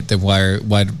doing it, then why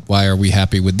are we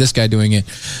happy with this guy doing it?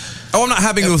 Oh, I'm not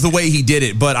happy with the way he did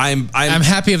it, but I'm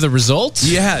happy of the results.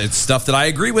 Yeah, it's stuff that I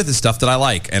agree with. It's stuff that I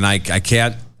like, and I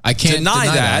can't deny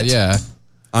that. Yeah,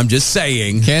 I'm just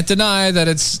saying. Can't deny that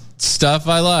it's stuff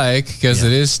I like, because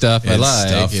it is stuff I like.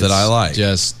 Stuff that I like.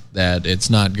 Just that it's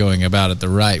not going about it the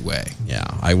right way. Yeah,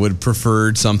 I would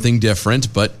prefer something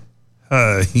different, but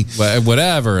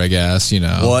whatever, I guess,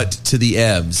 What to the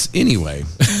Evs? Anyway.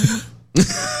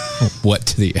 What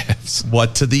to the Evs?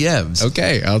 What to the Evs?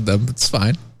 Okay, it's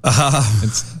fine.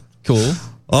 It's cool.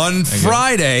 On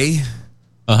Friday,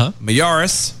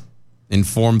 Mayaris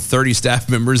informed 30 staff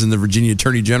members in the Virginia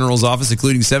Attorney General's office,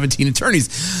 including 17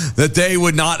 attorneys, that they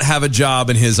would not have a job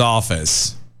in his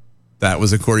office. That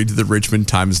was according to the Richmond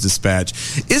Times-Dispatch.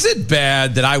 Is it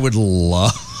bad that I would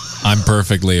love... I'm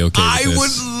perfectly okay with this. I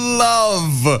would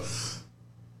love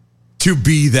to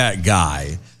be that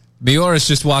guy. Mayoris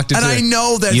just walked into and I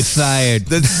know that's... You fired.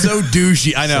 That's so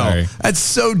douchey. I know. Sorry. That's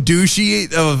so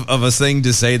douchey of a thing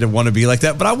to say, to want to be like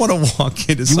that. But I want to walk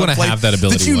into You want to someplace have that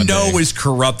ability that you one know day. is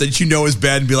corrupt, that you know is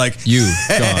bad, and be like,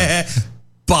 gone.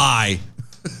 Bye.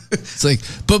 It's like,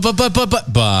 but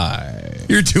bye.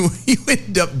 You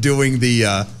end up doing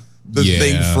the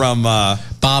thing from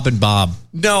Bob and Bob.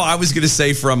 No, I was going to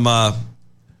say from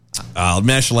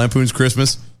National Lampoon's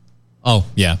Christmas. Oh,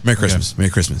 yeah. Merry Christmas. Merry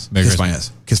Christmas. Merry Kiss Christmas. my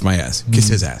ass. Kiss my ass. Kiss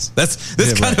his ass.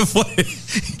 That's kind of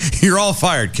what... You're all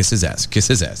fired. Kiss his ass. Kiss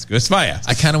his ass. Kiss my ass.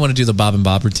 I kind of want to do the Bob and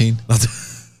Bob routine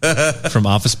from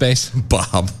Office Space.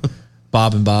 Bob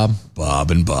and Bob.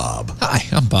 Bob and Bob. Hi,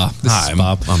 I'm Bob. This is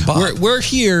Bob. I'm Bob. We're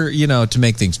here, to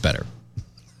make things better.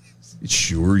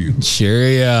 Sure you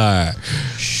are.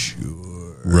 Sure.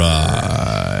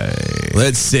 Right.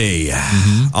 Let's see.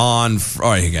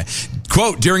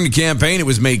 Quote, during the campaign, it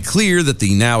was made clear that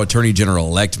the now Attorney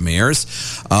General-elect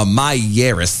Mayaris,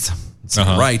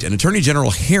 right, and Attorney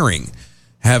General Herring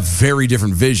have very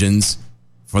different visions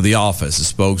for the office. A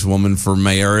spokeswoman for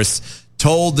Mayaris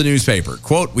told the newspaper,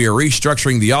 quote, we are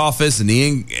restructuring the office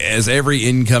as every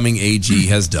incoming AG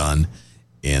has done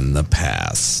in the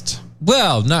past.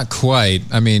 Well, not quite.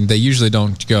 I mean, they usually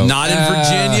don't go... Not in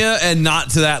Virginia and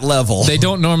not to that level. They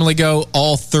don't normally go,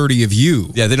 all 30 of you.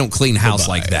 Yeah, they don't clean house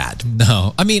like that.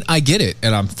 No. I mean, I get it,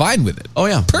 and I'm fine with it. Oh,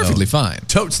 yeah. Perfectly fine.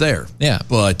 Totes there. Yeah.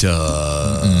 But, no,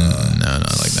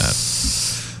 not like that.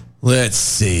 Let's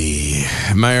see.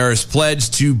 Mayaris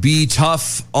pledged to be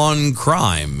tough on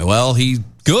crime. Well, he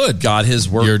got his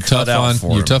work cut out for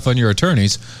him. You're tough on your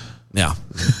attorneys. Yeah.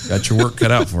 Got your work cut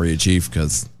out for you, Chief,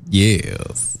 because...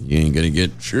 Yes. You ain't going to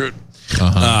get shit.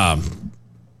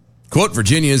 Quote,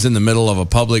 Virginia is in the middle of a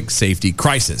public safety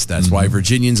crisis. That's why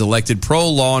Virginians elected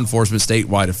pro-law enforcement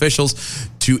statewide officials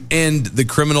to end the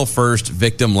criminal first,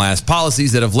 victim last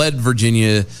policies that have led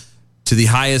Virginia to the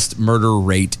highest murder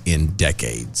rate in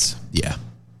decades. Yeah.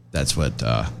 That's what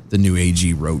the new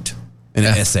AG wrote in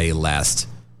an essay last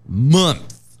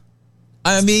month.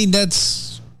 I mean,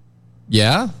 that's...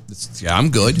 Yeah? Yeah, I'm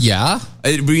good. Yeah?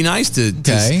 It'd be nice to...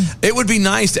 Okay. It would be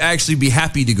nice to actually be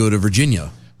happy to go to Virginia.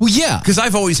 Well, yeah. Because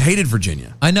I've always hated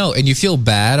Virginia. I know, and you feel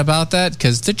bad about that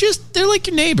because they're like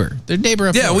your neighbor. They're neighbor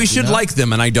up north, we should like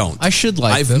them, and I don't. I should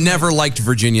like them. I've never liked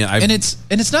Virginia. And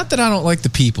it's not that I don't like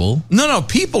the people. No,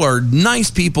 people are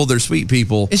nice people. They're sweet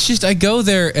people. It's just I go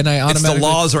there and I automatically... the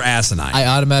laws are asinine. I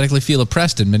automatically feel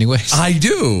oppressed in many ways. I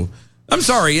do. I'm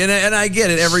sorry, and I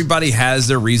get it. Everybody has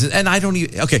their reason, and I don't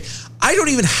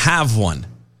even have one.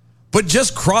 But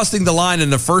just crossing the line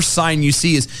and the first sign you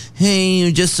see is, hey,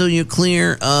 just so you're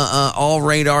clear, all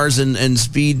radars and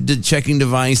speed checking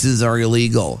devices are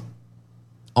illegal.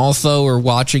 Also, we're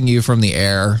watching you from the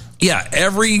air. Yeah,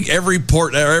 every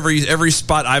port, every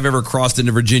spot I've ever crossed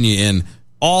into Virginia in,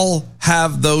 all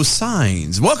have those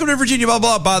signs. Welcome to Virginia, blah,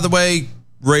 blah. By the way,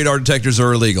 radar detectors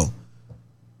are illegal.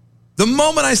 The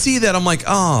moment I see that, I'm like,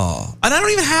 oh. And I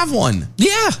don't even have one.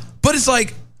 Yeah. But it's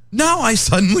like, now I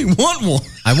suddenly want one.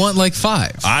 I want like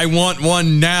 5. I want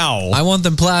one now. I want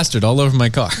them plastered all over my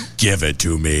car. Give it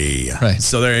to me. Right.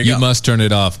 So there you go. You must turn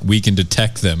it off. We can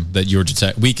detect them that you're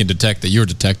we can detect that you're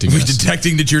detecting We're us.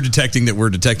 detecting that you're detecting that we're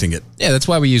detecting it. Yeah, that's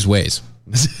why we use Waze.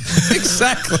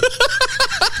 Exactly.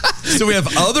 So we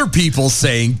have other people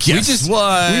saying, guess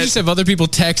what? We just have other people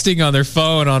texting on their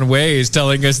phone on Waze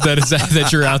telling us that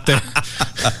you're out there.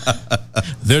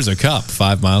 There's a cop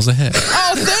 5 miles ahead.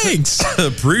 Oh, thanks.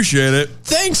 Appreciate it.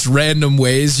 Thanks, random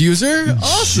Waze user.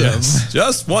 Awesome.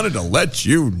 Just wanted to let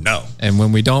you know. And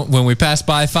when we pass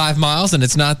by 5 miles and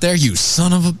it's not there, you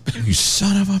son of a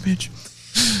bitch.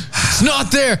 It's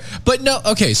not there. But no,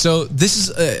 okay, so this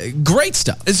is great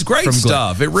stuff. It's great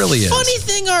stuff. It really is. Funny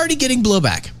thing, already getting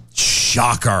blowback.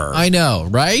 Shocker. I know,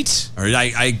 right?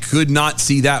 I could not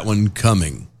see that one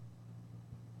coming.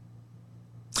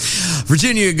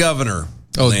 Virginia Governor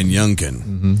Glenn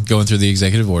Youngkin. Going through the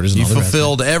executive orders. And he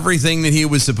fulfilled everything that he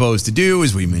was supposed to do,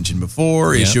 as we mentioned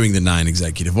before, issuing the 9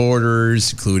 executive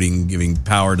orders, including giving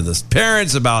power to the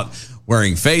parents about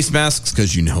wearing face masks,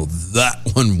 because you know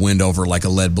that one went over like a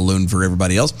lead balloon for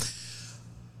everybody else.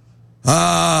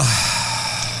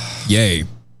 Yay.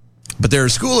 But there are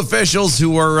school officials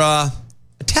who are a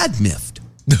tad miffed.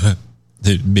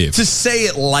 Miffed. To say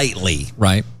it lightly.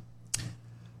 Right.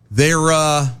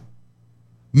 They're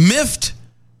miffed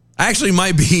actually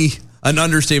might be an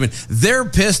understatement. They're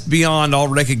pissed beyond all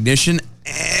recognition,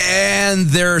 and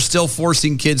they're still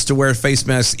forcing kids to wear face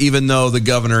masks, even though the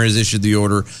governor has issued the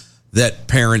order that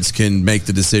parents can make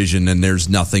the decision and there's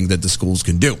nothing that the schools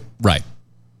can do. Right.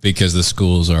 Because the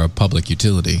schools are a public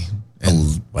utility.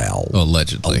 Well,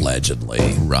 allegedly.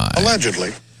 Right.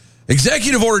 Allegedly.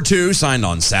 Executive Order 2, signed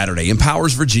on Saturday,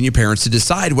 empowers Virginia parents to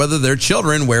decide whether their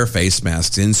children wear face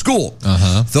masks in school.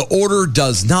 The order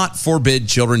does not forbid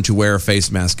children to wear a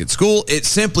face mask at school. It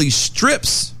simply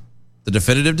strips the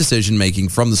definitive decision-making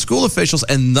from the school officials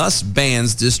and thus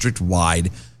bans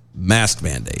district-wide mask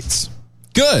mandates.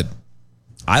 Good.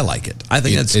 I like it. I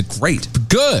think it's great.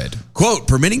 Good. Quote,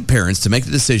 permitting parents to make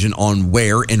the decision on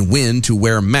where and when to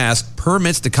wear a mask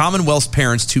permits the Commonwealth's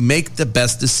parents to make the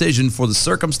best decision for the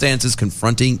circumstances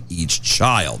confronting each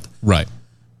child. Right.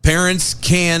 Parents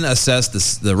can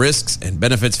assess the risks and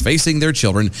benefits facing their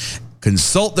children,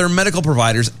 consult their medical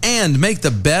providers, and make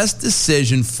the best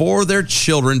decision for their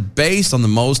children based on the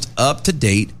most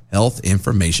up-to-date health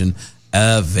information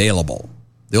available.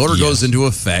 The order goes into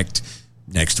effect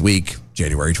next week,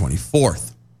 January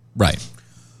 24th. Right.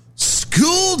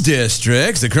 School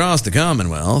districts across the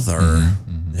Commonwealth are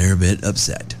they're a bit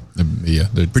upset. Yeah,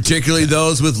 particularly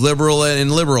those with liberal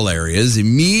areas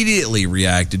immediately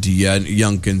reacted to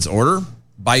Youngkin's order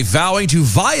by vowing to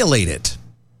violate it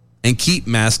and keep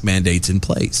mask mandates in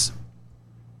place.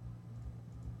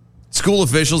 School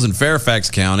officials in Fairfax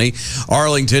County,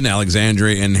 Arlington,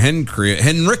 Alexandria, and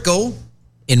Henrico.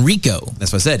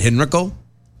 That's what I said, Henrico.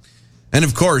 And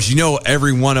of course, you know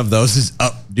every one of those is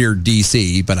up near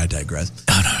D.C., but I digress.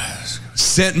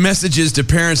 Sent messages to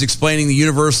parents explaining the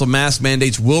universal mask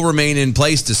mandates will remain in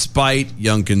place despite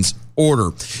Youngkin's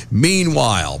order.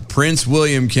 Meanwhile, Prince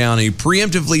William County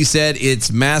preemptively said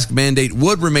its mask mandate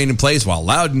would remain in place, while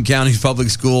Loudoun County's public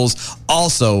schools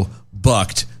also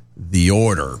bucked the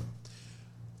order.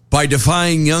 By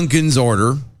defying Youngkin's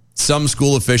order, some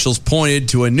school officials pointed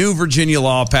to a new Virginia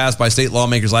law passed by state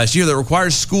lawmakers last year that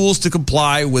requires schools to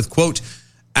comply with, quote,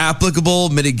 applicable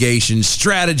mitigation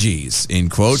strategies,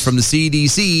 end quote, from the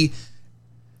CDC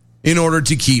in order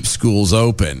to keep schools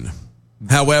open.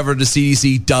 However, the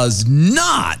CDC does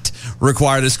not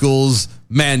require the schools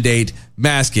mandate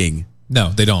masking. No,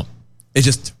 they don't. It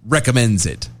just recommends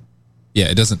it. Yeah,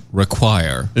 it doesn't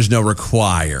require. There's no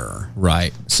require.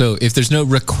 Right. So if there's no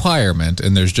requirement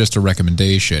and there's just a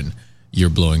recommendation, you're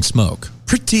blowing smoke.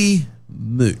 Pretty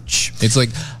much. It's like,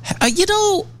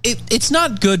 it's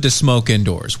not good to smoke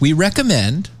indoors. We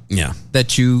recommend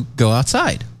that you go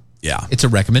outside. Yeah. It's a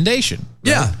recommendation.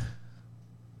 Right? Yeah.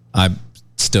 I'm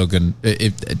still going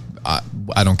to,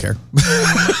 I don't care.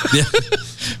 Yeah.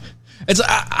 It's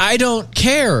I don't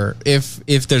care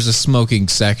if there's a smoking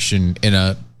section in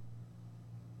a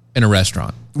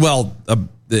restaurant. Well,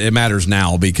 it matters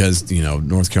now because,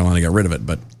 North Carolina got rid of it,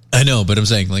 but I know, but I'm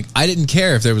saying, like, I didn't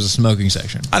care if there was a smoking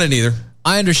section. I didn't either.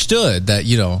 I understood that,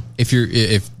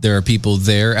 if there are people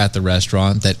there at the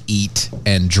restaurant that eat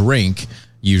and drink,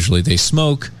 usually they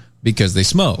smoke because they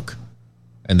smoke,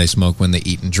 and they smoke when they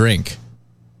eat and drink.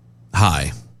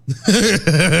 Hi.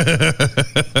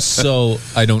 So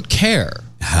I don't care.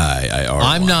 Hi,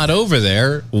 I'm not over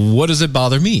there. What does it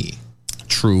bother me?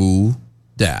 True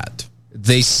that.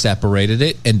 They separated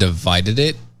it and divided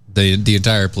it. The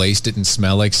entire place didn't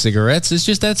smell like cigarettes. It's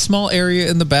just that small area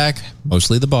in the back,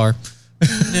 mostly the bar.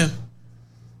 Yeah.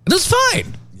 It was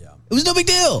fine. Yeah. It was no big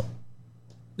deal.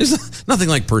 There's nothing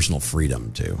like personal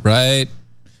freedom, too. Right.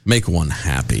 Make one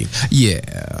happy.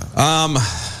 Yeah.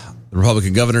 The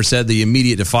Republican governor said the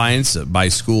immediate defiance by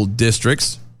school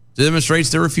districts demonstrates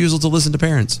their refusal to listen to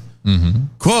parents. Mm-hmm.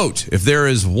 Quote, if there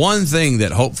is one thing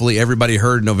that hopefully everybody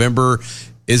heard in November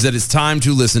is that it's time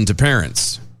to listen to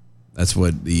parents. That's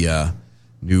what the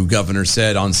new governor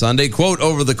said on Sunday. Quote,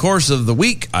 over the course of the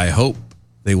week, I hope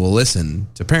they will listen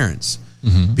to parents.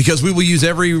 Mm-hmm. Because we will use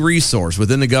every resource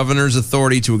within the governor's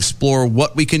authority to explore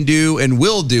what we can do and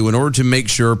will do in order to make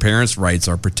sure parents' rights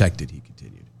are protected, he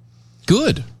continued.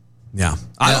 Good. Yeah.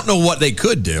 I don't know what they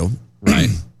could do. Right.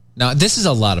 Now, this is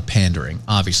a lot of pandering,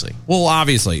 obviously. Well,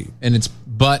 obviously.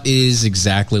 But is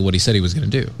exactly what he said he was going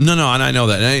to do. No, and I know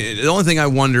that. And the only thing I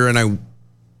wonder, and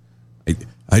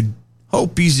I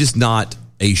hope he's just not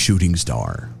a shooting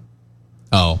star.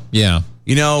 Oh, yeah.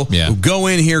 Go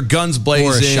in here, guns blazing.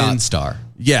 Or a shot star.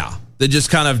 Yeah. That just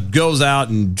kind of goes out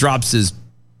and drops his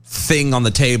thing on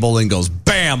the table and goes,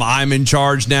 bam, I'm in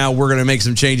charge now. We're going to make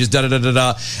some changes,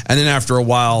 da-da-da-da-da. And then after a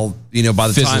while, by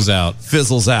the time...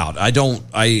 Fizzles out.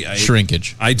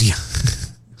 Shrinkage.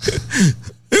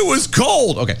 It was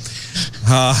cold. Okay.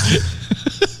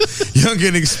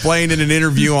 Youngkin explained in an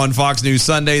interview on Fox News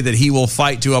Sunday that he will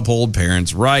fight to uphold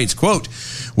parents' rights. Quote,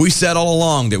 we said all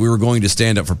along that we were going to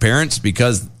stand up for parents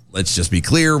because, let's just be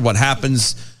clear, what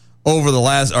happened over the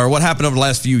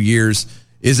last few years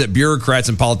is that bureaucrats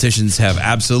and politicians have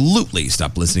absolutely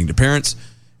stopped listening to parents.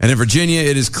 And in Virginia,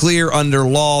 it is clear under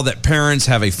law that parents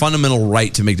have a fundamental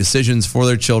right to make decisions for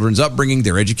their children's upbringing,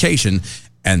 their education,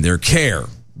 and their care.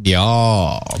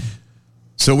 Yeah.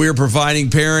 So we are providing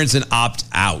parents an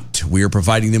opt-out. We are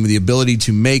providing them with the ability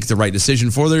to make the right decision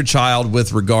for their child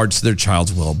with regards to their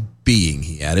child's well-being,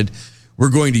 he added. We're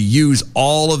going to use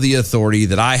all of the authority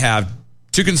that I have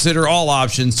to consider all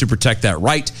options to protect that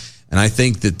right. And I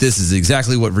think that this is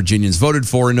exactly what Virginians voted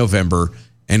for in November,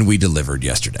 and we delivered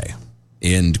yesterday.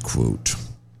 End quote.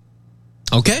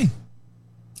 Okay.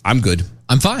 I'm good.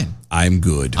 I'm fine. I'm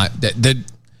good.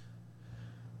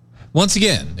 Once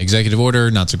again, executive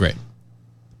order, not so great.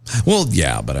 Well,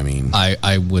 yeah, but I mean...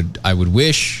 I would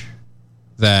wish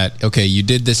that, okay, you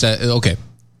did this... okay.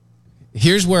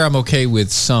 Here's where I'm okay with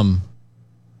some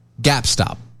gap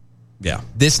stop. Yeah.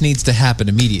 This needs to happen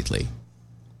immediately.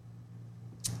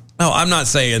 No, I'm not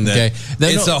saying that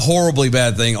it's a horribly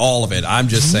bad thing, all of it. I'm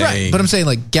just saying... Right, but I'm saying,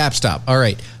 like, gap stop. All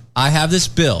right, I have this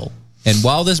bill, and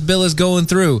while this bill is going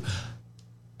through,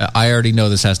 I already know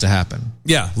this has to happen.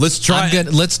 Yeah, let's try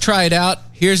it. Let's try it out.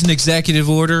 Here's an executive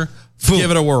order.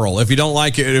 Give it a whirl. If you don't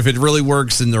like it, if it really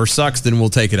works or sucks, then we'll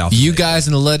take it out. You guys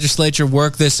in the legislature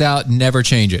work this out. Never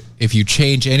change it. If you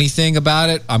change anything about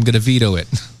it, I'm going to veto it.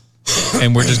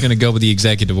 And we're just going to go with the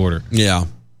executive order. Yeah.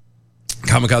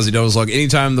 Kamikaze Doe's log.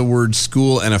 Anytime the word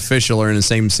school and official are in the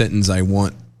same sentence, I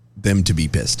want them to be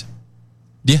pissed.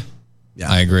 Yeah.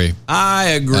 I agree. I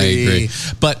agree.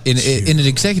 But in an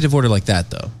executive order like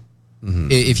that, though,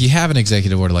 if you have an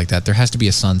executive order like that, there has to be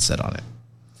a sunset on it.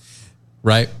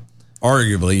 Right?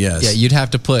 Arguably, yes. Yeah, you'd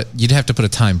have to put a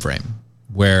time frame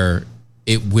where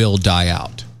it will die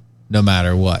out no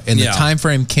matter what. And the time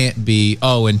frame can't be,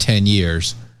 in 10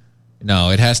 years.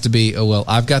 No, it has to be,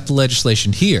 I've got the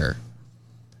legislation here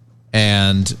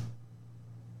and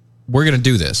we're going to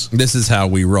do this. This is how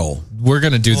we roll. We're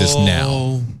going to do this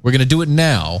now. We're going to do it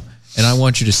now, and I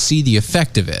want you to see the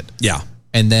effect of it. Yeah.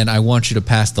 And then I want you to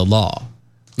pass the law.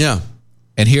 Yeah.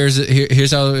 And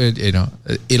here's how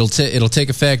it'll take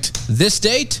effect this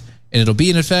date, and it'll be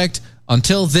in effect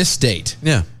until this date.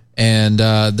 Yeah, and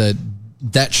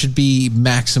that should be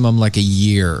maximum like a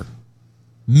year.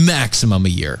 Maximum a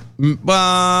year.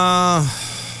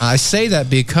 I say that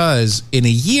because in a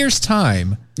year's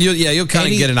time, you'll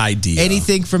kind of get an idea.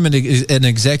 Anything from an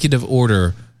executive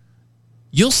order,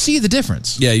 you'll see the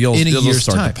difference. Yeah, in a year's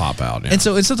start time to pop out. Yeah. And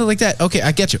so it's something like that. Okay,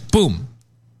 I get you. Boom.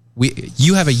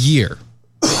 You have a year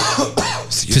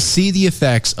to see the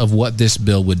effects of what this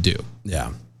bill would do.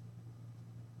 Yeah.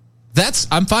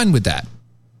 I'm fine with that.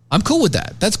 I'm cool with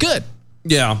that. That's good.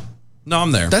 Yeah. No,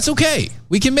 I'm there. That's okay.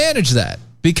 We can manage that.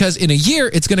 Because in a year,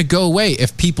 it's going to go away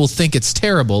if people think it's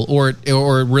terrible or it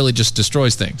really just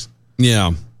destroys things.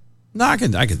 Yeah. No, I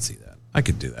can see that. I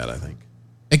could do that, I think.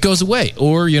 It goes away.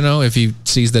 Or, if he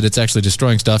sees that it's actually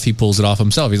destroying stuff, he pulls it off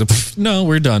himself. He's like, no,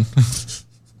 we're done.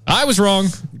 I was wrong.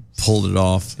 Pulled it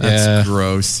off. That's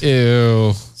gross. Ew.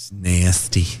 It's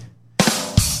nasty.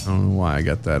 I don't know why I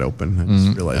got that open. I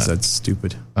just realized that's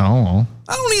stupid. Oh.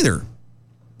 I don't either.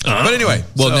 But anyway.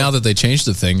 Well, now that they changed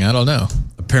the thing, I don't know.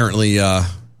 Apparently,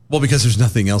 because there's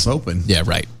nothing else open. Yeah,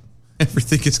 right.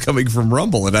 Everything is coming from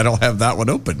Rumble, and I don't have that one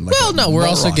open. We're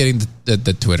also getting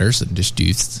the Twitters and just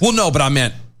youth. Well, no, but I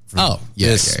meant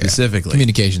specifically.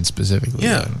 Communication specifically.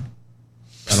 Yeah.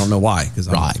 I don't know why. Because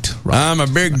right. I'm a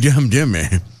big Jimmy.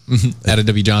 Added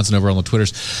W. Johnson over on the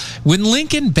Twitters. When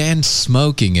Lincoln banned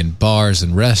smoking in bars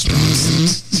and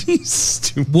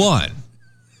restaurants, one,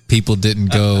 people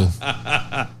didn't go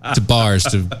to bars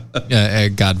to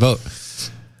God vote.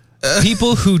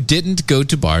 People who didn't go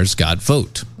to bars got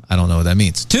vote. I don't know what that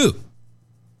means. Two,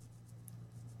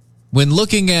 when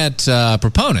looking at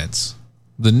proponents,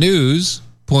 the news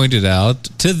pointed out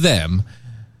to them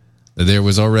that there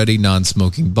was already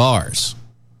non-smoking bars.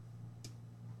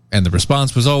 And the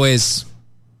response was always,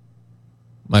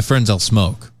 my friends all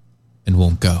smoke and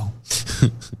won't go.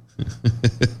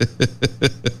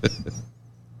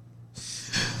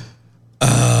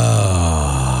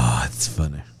 Oh, it's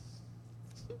funny.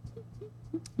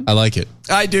 I like it.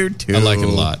 I do too. I like it a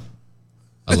lot.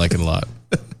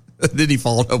 Then he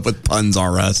followed up with puns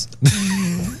R us.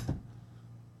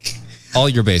 All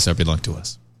your base are belong to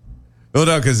us. Well,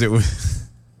 no, because it was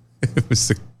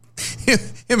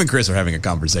him and Chris are having a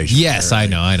conversation. Yes, I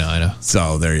know.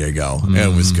 So there you go.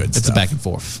 It was good. It's a back and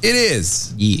forth. It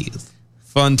is. Yes.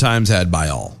 Fun times had by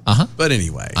all. Uh-huh. But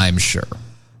anyway, I'm sure.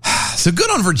 So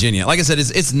good on Virginia. Like I said,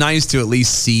 it's nice to at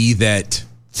least see that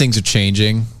things are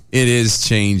changing. It is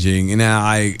changing. And now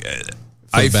I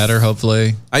better,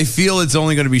 hopefully. I feel it's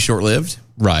only going to be short-lived.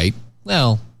 Right.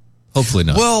 Well, hopefully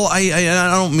not. Well, I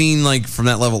don't mean like from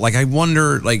that level. Like I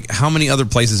wonder like how many other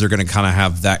places are going to kind of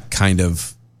have that kind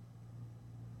of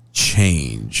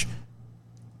change.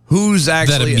 Who's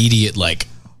actually that immediate like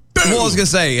boom. Well, I was going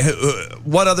to say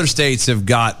what other states have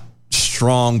got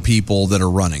strong people that are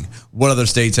running? What other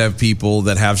states have people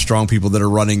that have strong people that are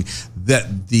running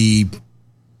that the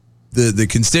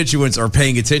constituents are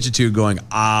paying attention to going,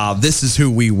 this is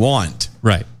who we want.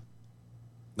 Right.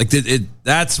 Like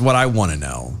that's what I want to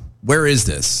know. Where is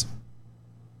this?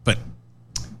 But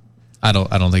I don't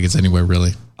think it's anywhere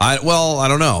really. I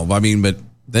don't know. I mean, but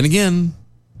then again,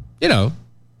 it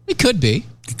could be.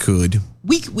 It could.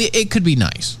 It could be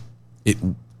nice. It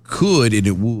could and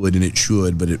it would and it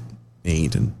should, but it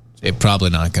ain't. And it's probably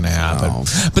not going to happen. No.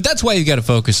 But that's why you got to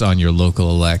focus on your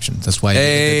local elections. That's why.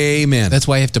 Amen. That's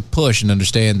why you have to push and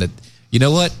understand that. You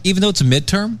know what? Even though it's a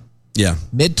midterm. Yeah.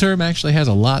 Midterm actually has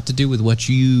a lot to do with what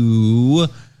you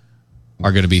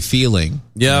are going to be feeling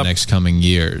in the next coming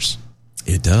years.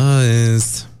 It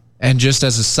does. And just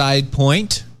as a side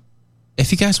point,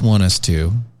 if you guys want us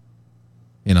to,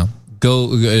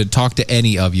 go talk to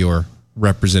any of your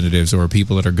representatives or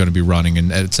people that are going to be running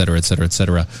and et cetera, et cetera, et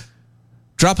cetera,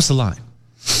 drop us a line.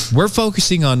 We're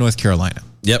focusing on North Carolina.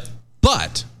 Yep.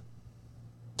 But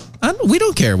we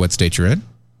don't care what state you're in.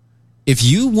 If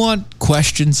you want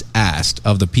questions asked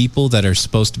of the people that are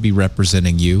supposed to be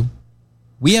representing you,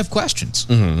 we have questions.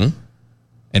 Mm-hmm.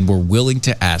 And we're willing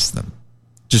to ask them.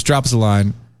 Just drop us a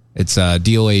line. It's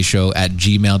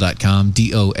doaeshow@gmail.com,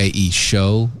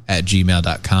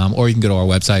 doaeshow@gmail.com, or you can go to our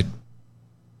website,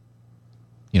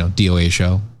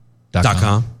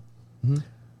 doaeshow.com. Mm-hmm.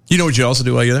 You know what you also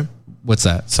do while you're there? What's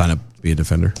that? Sign up to be a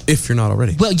defender, if you're not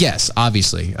already. Well, yes,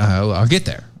 obviously. I'll get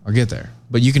there.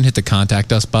 But you can hit the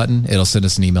contact us button. It'll send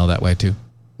us an email that way too.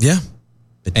 Yeah.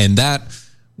 And that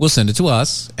will send it to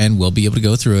us, and we'll be able to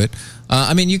go through it.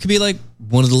 You could be like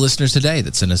one of the listeners today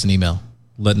that sent us an email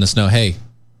letting us know, hey,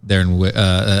 they're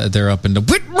up in the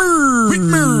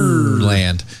Whitmer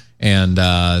land, and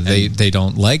they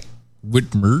don't like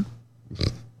Whitmer,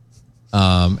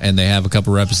 And they have a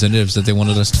couple representatives that they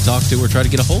wanted us to talk to or try to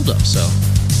get a hold of. So,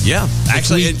 yeah,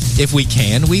 actually, if we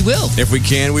can, we will. If we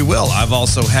can, we will. I've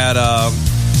also had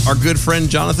our good friend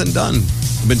Jonathan Dunn.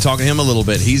 I've been talking to him a little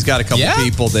bit. He's got a couple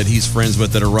people that he's friends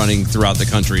with that are running throughout the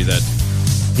country that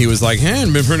he was like, hey,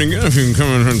 it'd been pretty good if you can come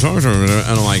in and talk to him. And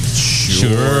I'm like,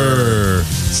 sure.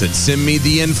 Said, send me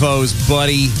the infos,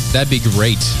 buddy. That'd be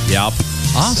great. Yep.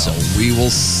 Awesome. So we will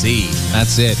see.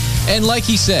 That's it. And like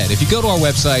he said, if you go to our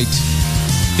website,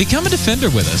 become a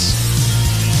Defender with us.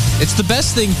 It's the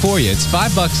best thing for you. It's $5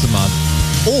 a month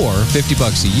or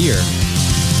 $50 a year.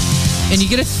 And you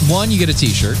get you get a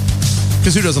t-shirt.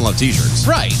 Because who doesn't love t-shirts?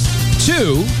 Right.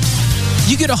 2,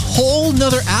 you get a whole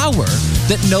nother hour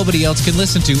that nobody else can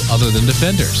listen to other than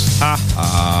Defenders.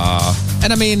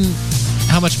 And I mean,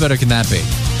 how much better can that be?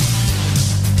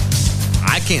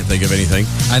 I can't think of anything.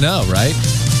 I know, right?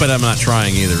 But I'm not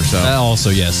trying either, so. Also,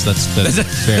 yes, that's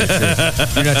very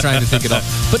true. You're not trying to think it all.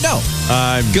 But no,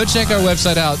 go check our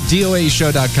website out,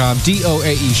 DOAEshow.com,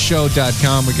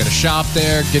 DOAEshow.com. We got a shop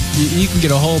there. You can get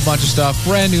a whole bunch of stuff,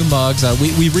 brand new mugs.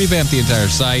 We revamped the entire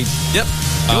site. Yep.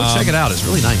 Go check it out. It's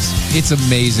really nice. It's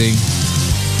amazing.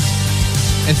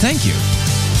 And thank you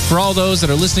for all those that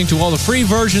are listening to all the free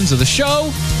versions of the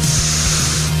show.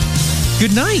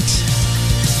 Good night.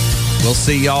 We'll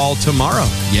see y'all tomorrow.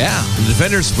 Yeah. The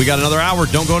Defenders, we got another hour.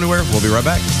 Don't go anywhere. We'll be right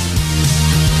back.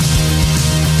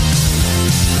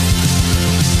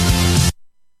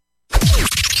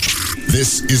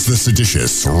 This is the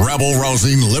seditious,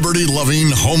 rabble-rousing,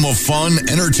 liberty-loving, home of fun,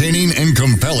 entertaining, and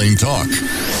compelling talk.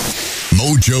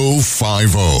 Mojo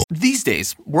 50. These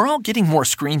days, we're all getting more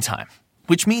screen time,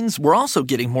 which means we're also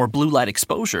getting more blue light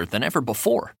exposure than ever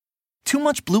before. Too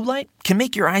much blue light can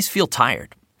make your eyes feel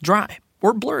tired, dry,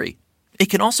 or blurry. It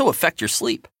can also affect your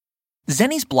sleep.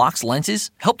 Zenni's Blocks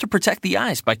lenses help to protect the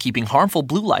eyes by keeping harmful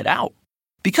blue light out.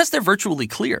 Because they're virtually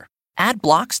clear, add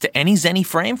Blocks to any Zenni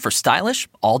frame for stylish,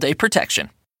 all-day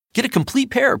protection. Get a complete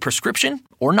pair of prescription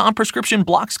or non-prescription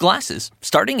Blocks glasses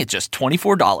starting at just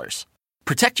 $24.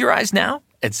 Protect your eyes now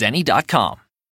at Zenni.com.